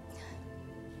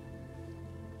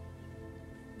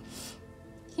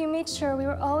 You made sure we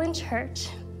were all in church.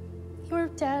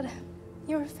 Dad,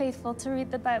 you were faithful to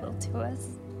read the Bible to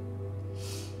us.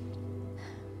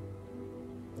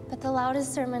 But the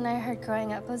loudest sermon I heard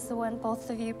growing up was the one both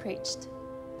of you preached,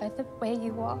 by the way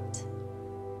you walked.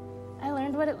 I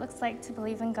learned what it looks like to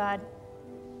believe in God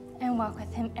and walk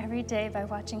with Him every day by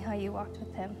watching how you walked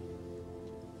with Him.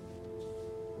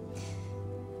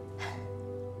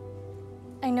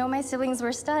 I know my siblings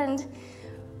were stunned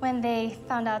when they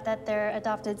found out that their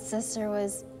adopted sister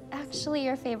was actually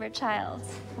your favorite child.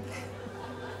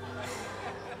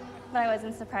 But I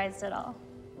wasn't surprised at all.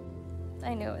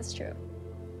 I knew it was true.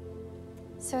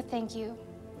 So thank you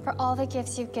for all the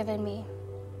gifts you've given me.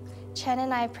 Chen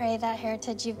and I pray that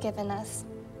heritage you've given us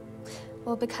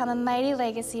will become a mighty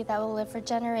legacy that will live for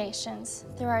generations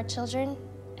through our children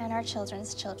and our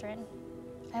children's children.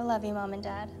 I love you, Mom and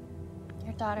Dad. You're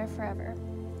Your daughter forever,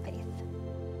 Faith.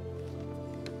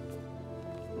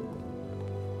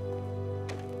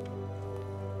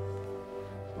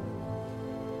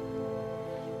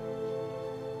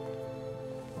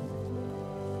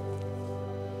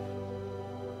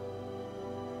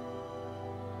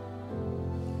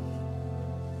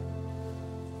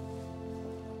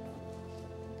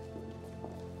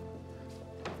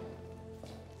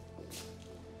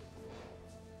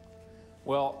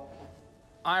 Well,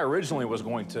 I originally was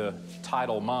going to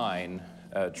title mine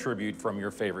a tribute from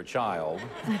your favorite child,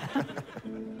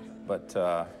 but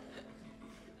I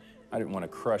didn't want to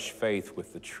crush Faith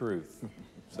with the truth,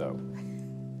 so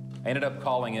I ended up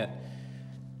calling it,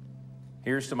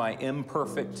 Here's to My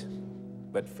Imperfect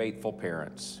but Faithful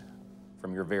Parents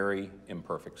from Your Very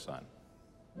Imperfect Son.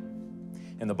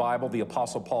 In the Bible, the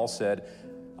Apostle Paul said,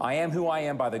 I am who I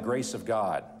am by the grace of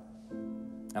God.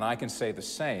 And I can say the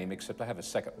same, except I have a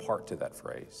second part to that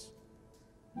phrase.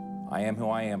 I am who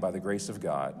I am by the grace of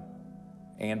God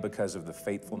and because of the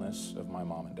faithfulness of my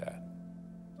mom and dad.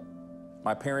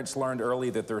 My parents learned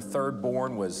early that their third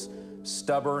born was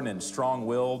stubborn and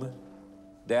strong-willed.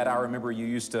 Dad, I remember you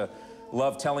used to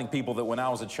love telling people that when I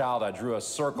was a child, I drew a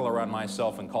circle around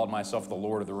myself and called myself the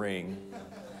Lord of the Ring.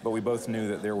 But we both knew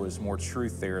that there was more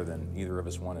truth there than either of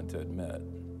us wanted to admit.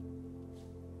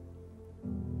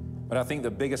 But I think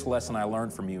the biggest lesson I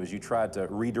learned from you as you tried to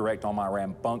redirect all my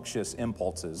rambunctious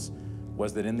impulses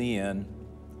was that in the end,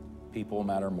 people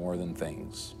matter more than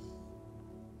things.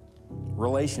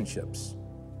 Relationships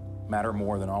matter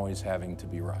more than always having to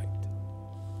be right.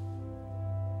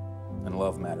 And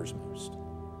love matters most.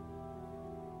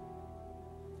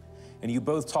 And you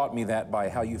both taught me that by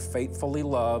how you faithfully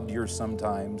loved your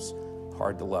sometimes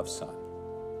hard-to-love son.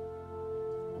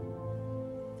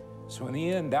 So in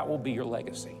the end, that will be your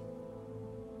legacy.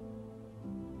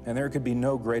 And there could be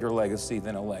no greater legacy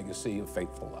than a legacy of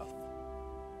faithful love.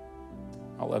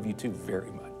 I love you two very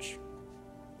much.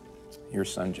 Your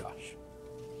son, Josh.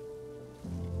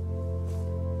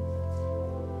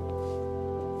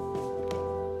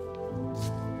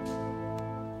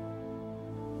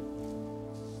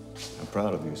 I'm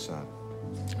proud of you, son.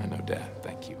 I know, Dad.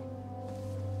 Thank you.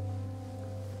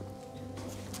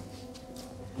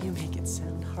 You make it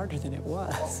sound harder than it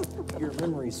was. Your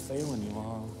memory's failing you,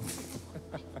 Mom.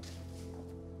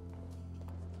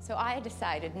 So I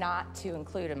decided not to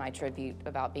include in my tribute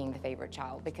about being the favorite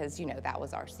child because, you know, that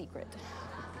was our secret.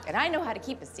 And I know how to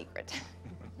keep a secret.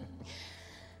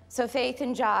 So Faith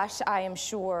and Josh, I am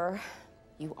sure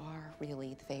you are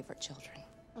really the favorite children.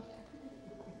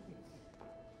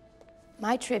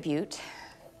 My tribute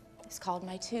is called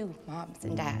My Two Moms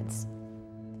and Dads.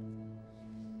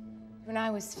 When I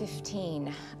was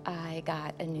 15, I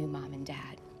got a new mom and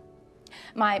dad.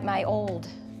 My old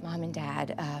mom and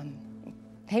dad,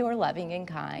 they were loving and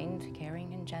kind,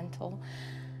 caring and gentle.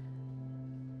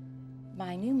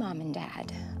 My new mom and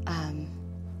dad,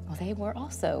 well, they were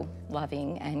also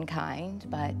loving and kind,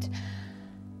 but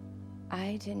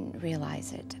I didn't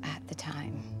realize it at the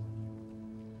time.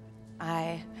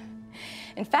 I,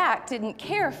 in fact, didn't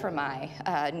care for my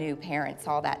new parents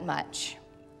all that much.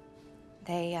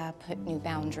 They put new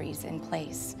boundaries in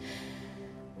place.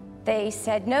 They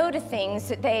said no to things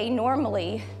that they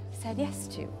normally said yes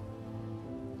to.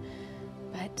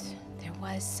 But there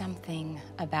was something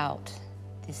about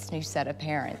this new set of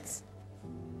parents.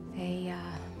 They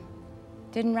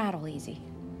didn't rattle easy.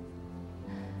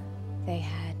 They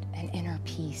had an inner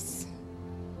peace.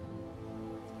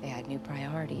 They had new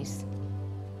priorities.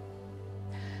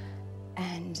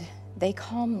 And they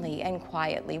calmly and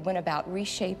quietly went about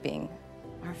reshaping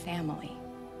our family.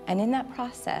 And in that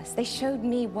process, they showed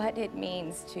me what it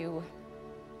means to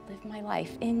live my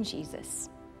life in Jesus.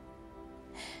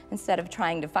 Instead of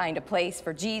trying to find a place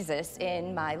for Jesus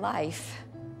in my life.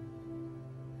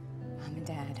 Mom and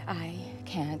Dad, I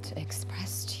can't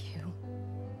express to you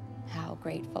how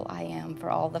grateful I am for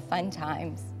all the fun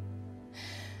times,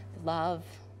 the love,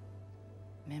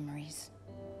 memories,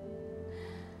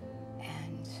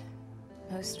 and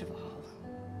most of all,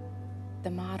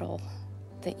 the model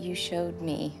that you showed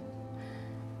me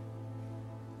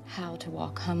how to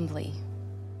walk humbly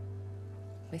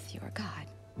with your God.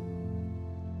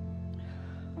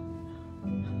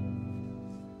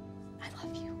 I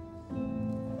love you.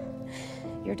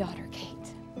 Your daughter, Kate.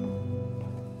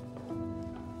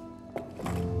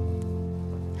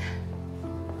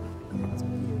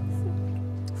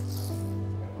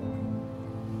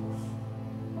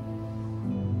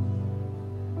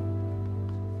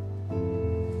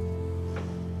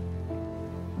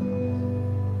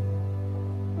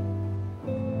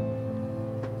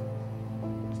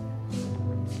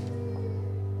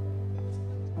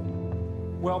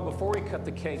 Well, before we cut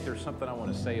the cake, there's something I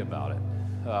want to say about it.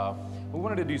 We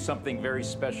wanted to do something very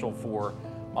special for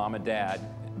Mom and Dad.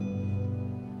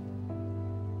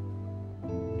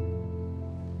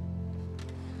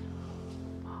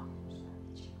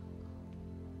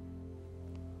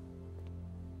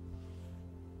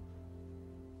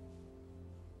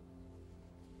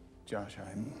 Josh,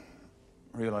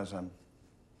 I realize I'm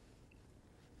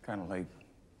kind of late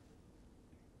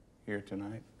here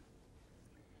tonight.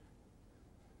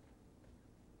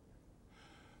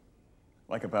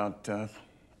 Like about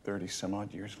 30 some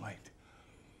odd years late.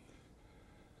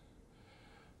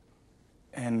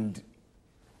 And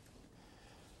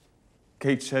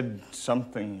Kate said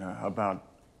something about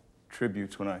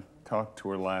tributes when I talked to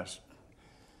her last.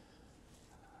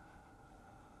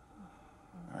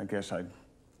 I guess I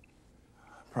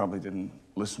probably didn't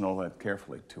listen all that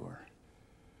carefully to her.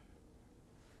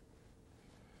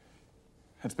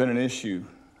 It's been an issue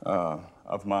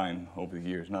of mine over the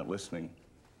years, not listening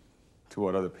to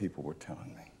what other people were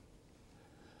telling me.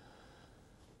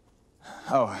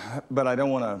 Oh, but I don't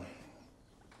want to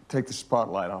take the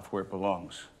spotlight off where it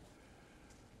belongs.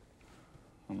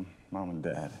 Mom and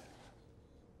Dad.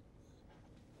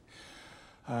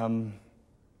 I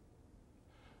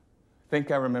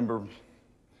think I remember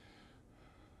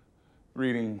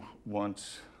reading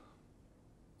once,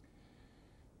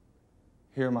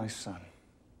 "Hear my son,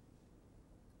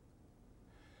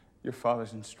 your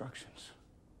father's instructions.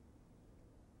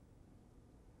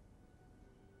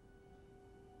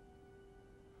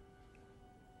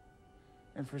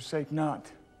 And forsake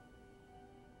not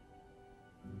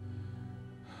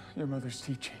your mother's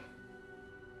teaching."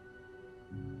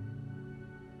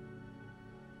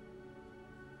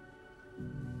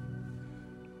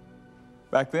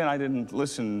 Back then, I didn't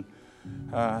listen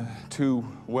too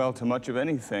well to much of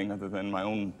anything other than my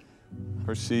own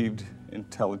perceived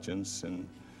intelligence and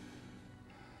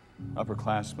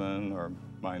upperclassmen or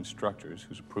my instructors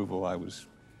whose approval I was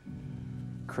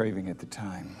craving at the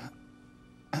time.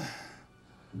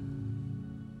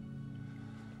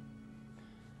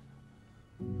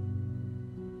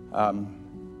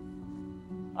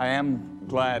 I am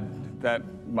glad that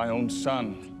my own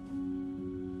son,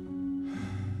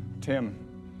 Tim,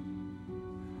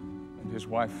 and his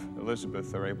wife,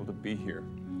 Elizabeth, are able to be here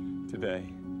today.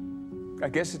 I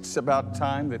guess it's about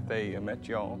time that they met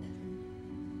y'all,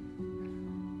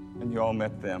 and y'all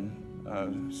met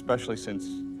them, especially since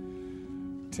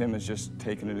Tim has just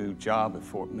taken a new job at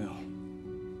Fort Mill.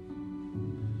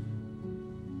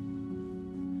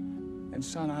 And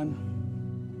son, I'm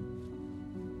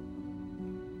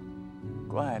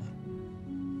glad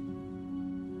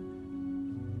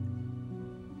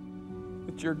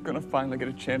that you're gonna finally get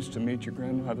a chance to meet your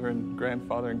grandmother and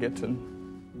grandfather and get to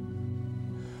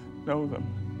know them.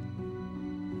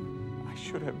 I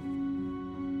should have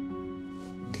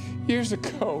years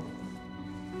ago.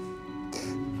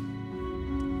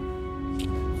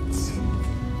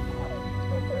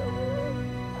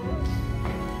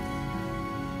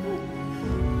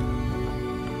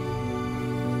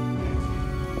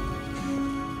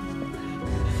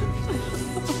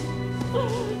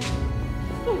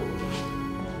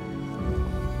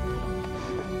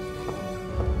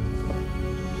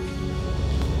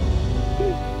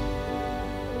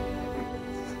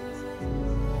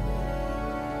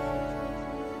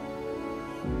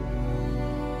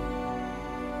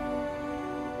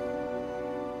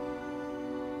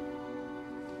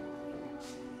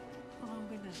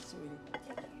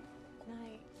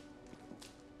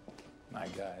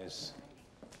 Night, guys.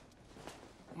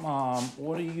 Mom,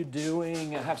 what are you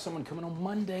doing? I have someone coming on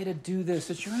Monday to do this.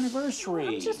 It's your anniversary.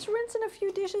 I'm just rinsing a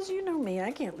few dishes. You know me.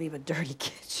 I can't leave a dirty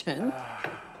kitchen.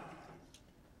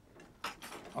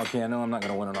 Okay, I know I'm not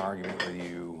going to win an argument with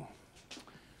you.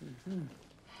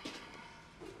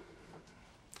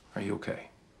 Are you okay?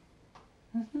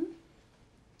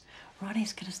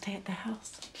 Ronnie's gonna stay at the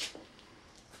house.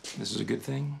 This is a good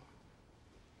thing?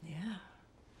 Yeah.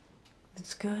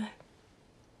 It's good.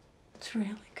 It's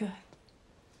really good.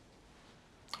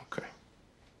 Okay.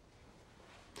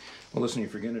 Well, listen,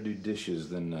 if you're going to do dishes,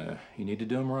 then you need to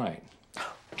do them right.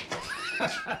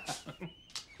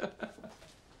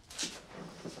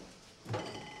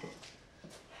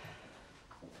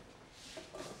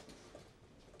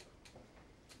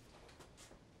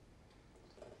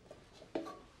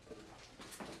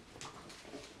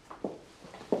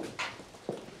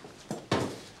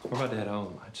 We're about to head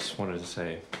home. I just wanted to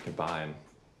say goodbye and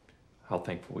how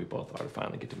thankful we both are to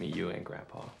finally get to meet you and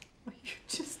Grandpa. You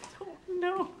just don't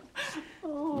know.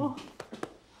 Oh.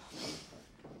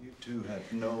 You two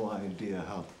have no idea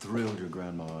how thrilled your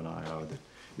grandma and I are that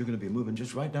You're gonna be moving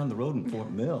just right down the road in Fort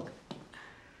Mill.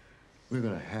 We're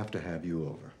gonna have you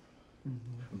over.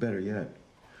 Better yet,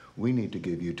 we need to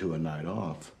give you two a night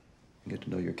off and get to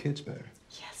know your kids better.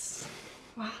 Yes.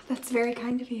 Wow, that's very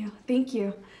kind of you. Thank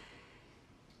you.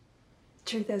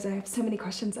 Truth is, I have so many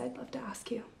questions I'd love to ask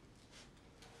you.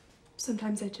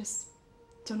 Sometimes I just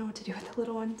don't know what to do with the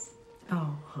little ones.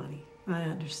 Oh, honey, I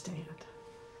understand.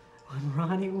 When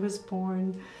Ronnie was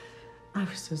born, I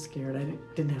was so scared. I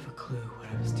didn't have a clue what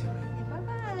I was doing.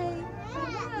 Bye-bye.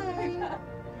 Bye-bye.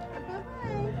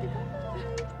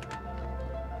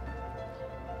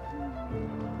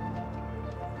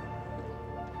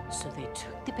 So they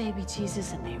took the baby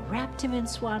Jesus and they wrapped him in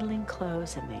swaddling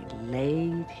clothes and they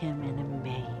laid him in a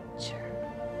manger.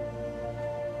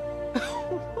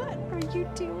 What are you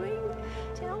doing?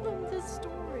 Tell them the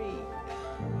story.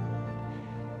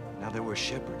 Now there were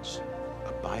shepherds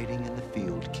abiding in the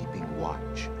field, keeping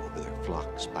watch over their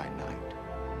flocks by night.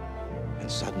 And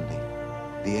suddenly,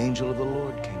 the angel of the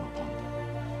Lord came upon them,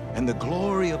 and the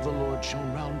glory of the Lord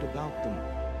shone round about them,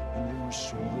 and they were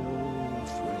so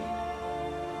afraid.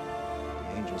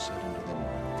 The angel said unto them,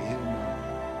 Fear not,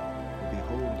 for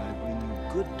behold, I bring you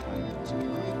good tidings of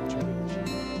great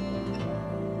joy.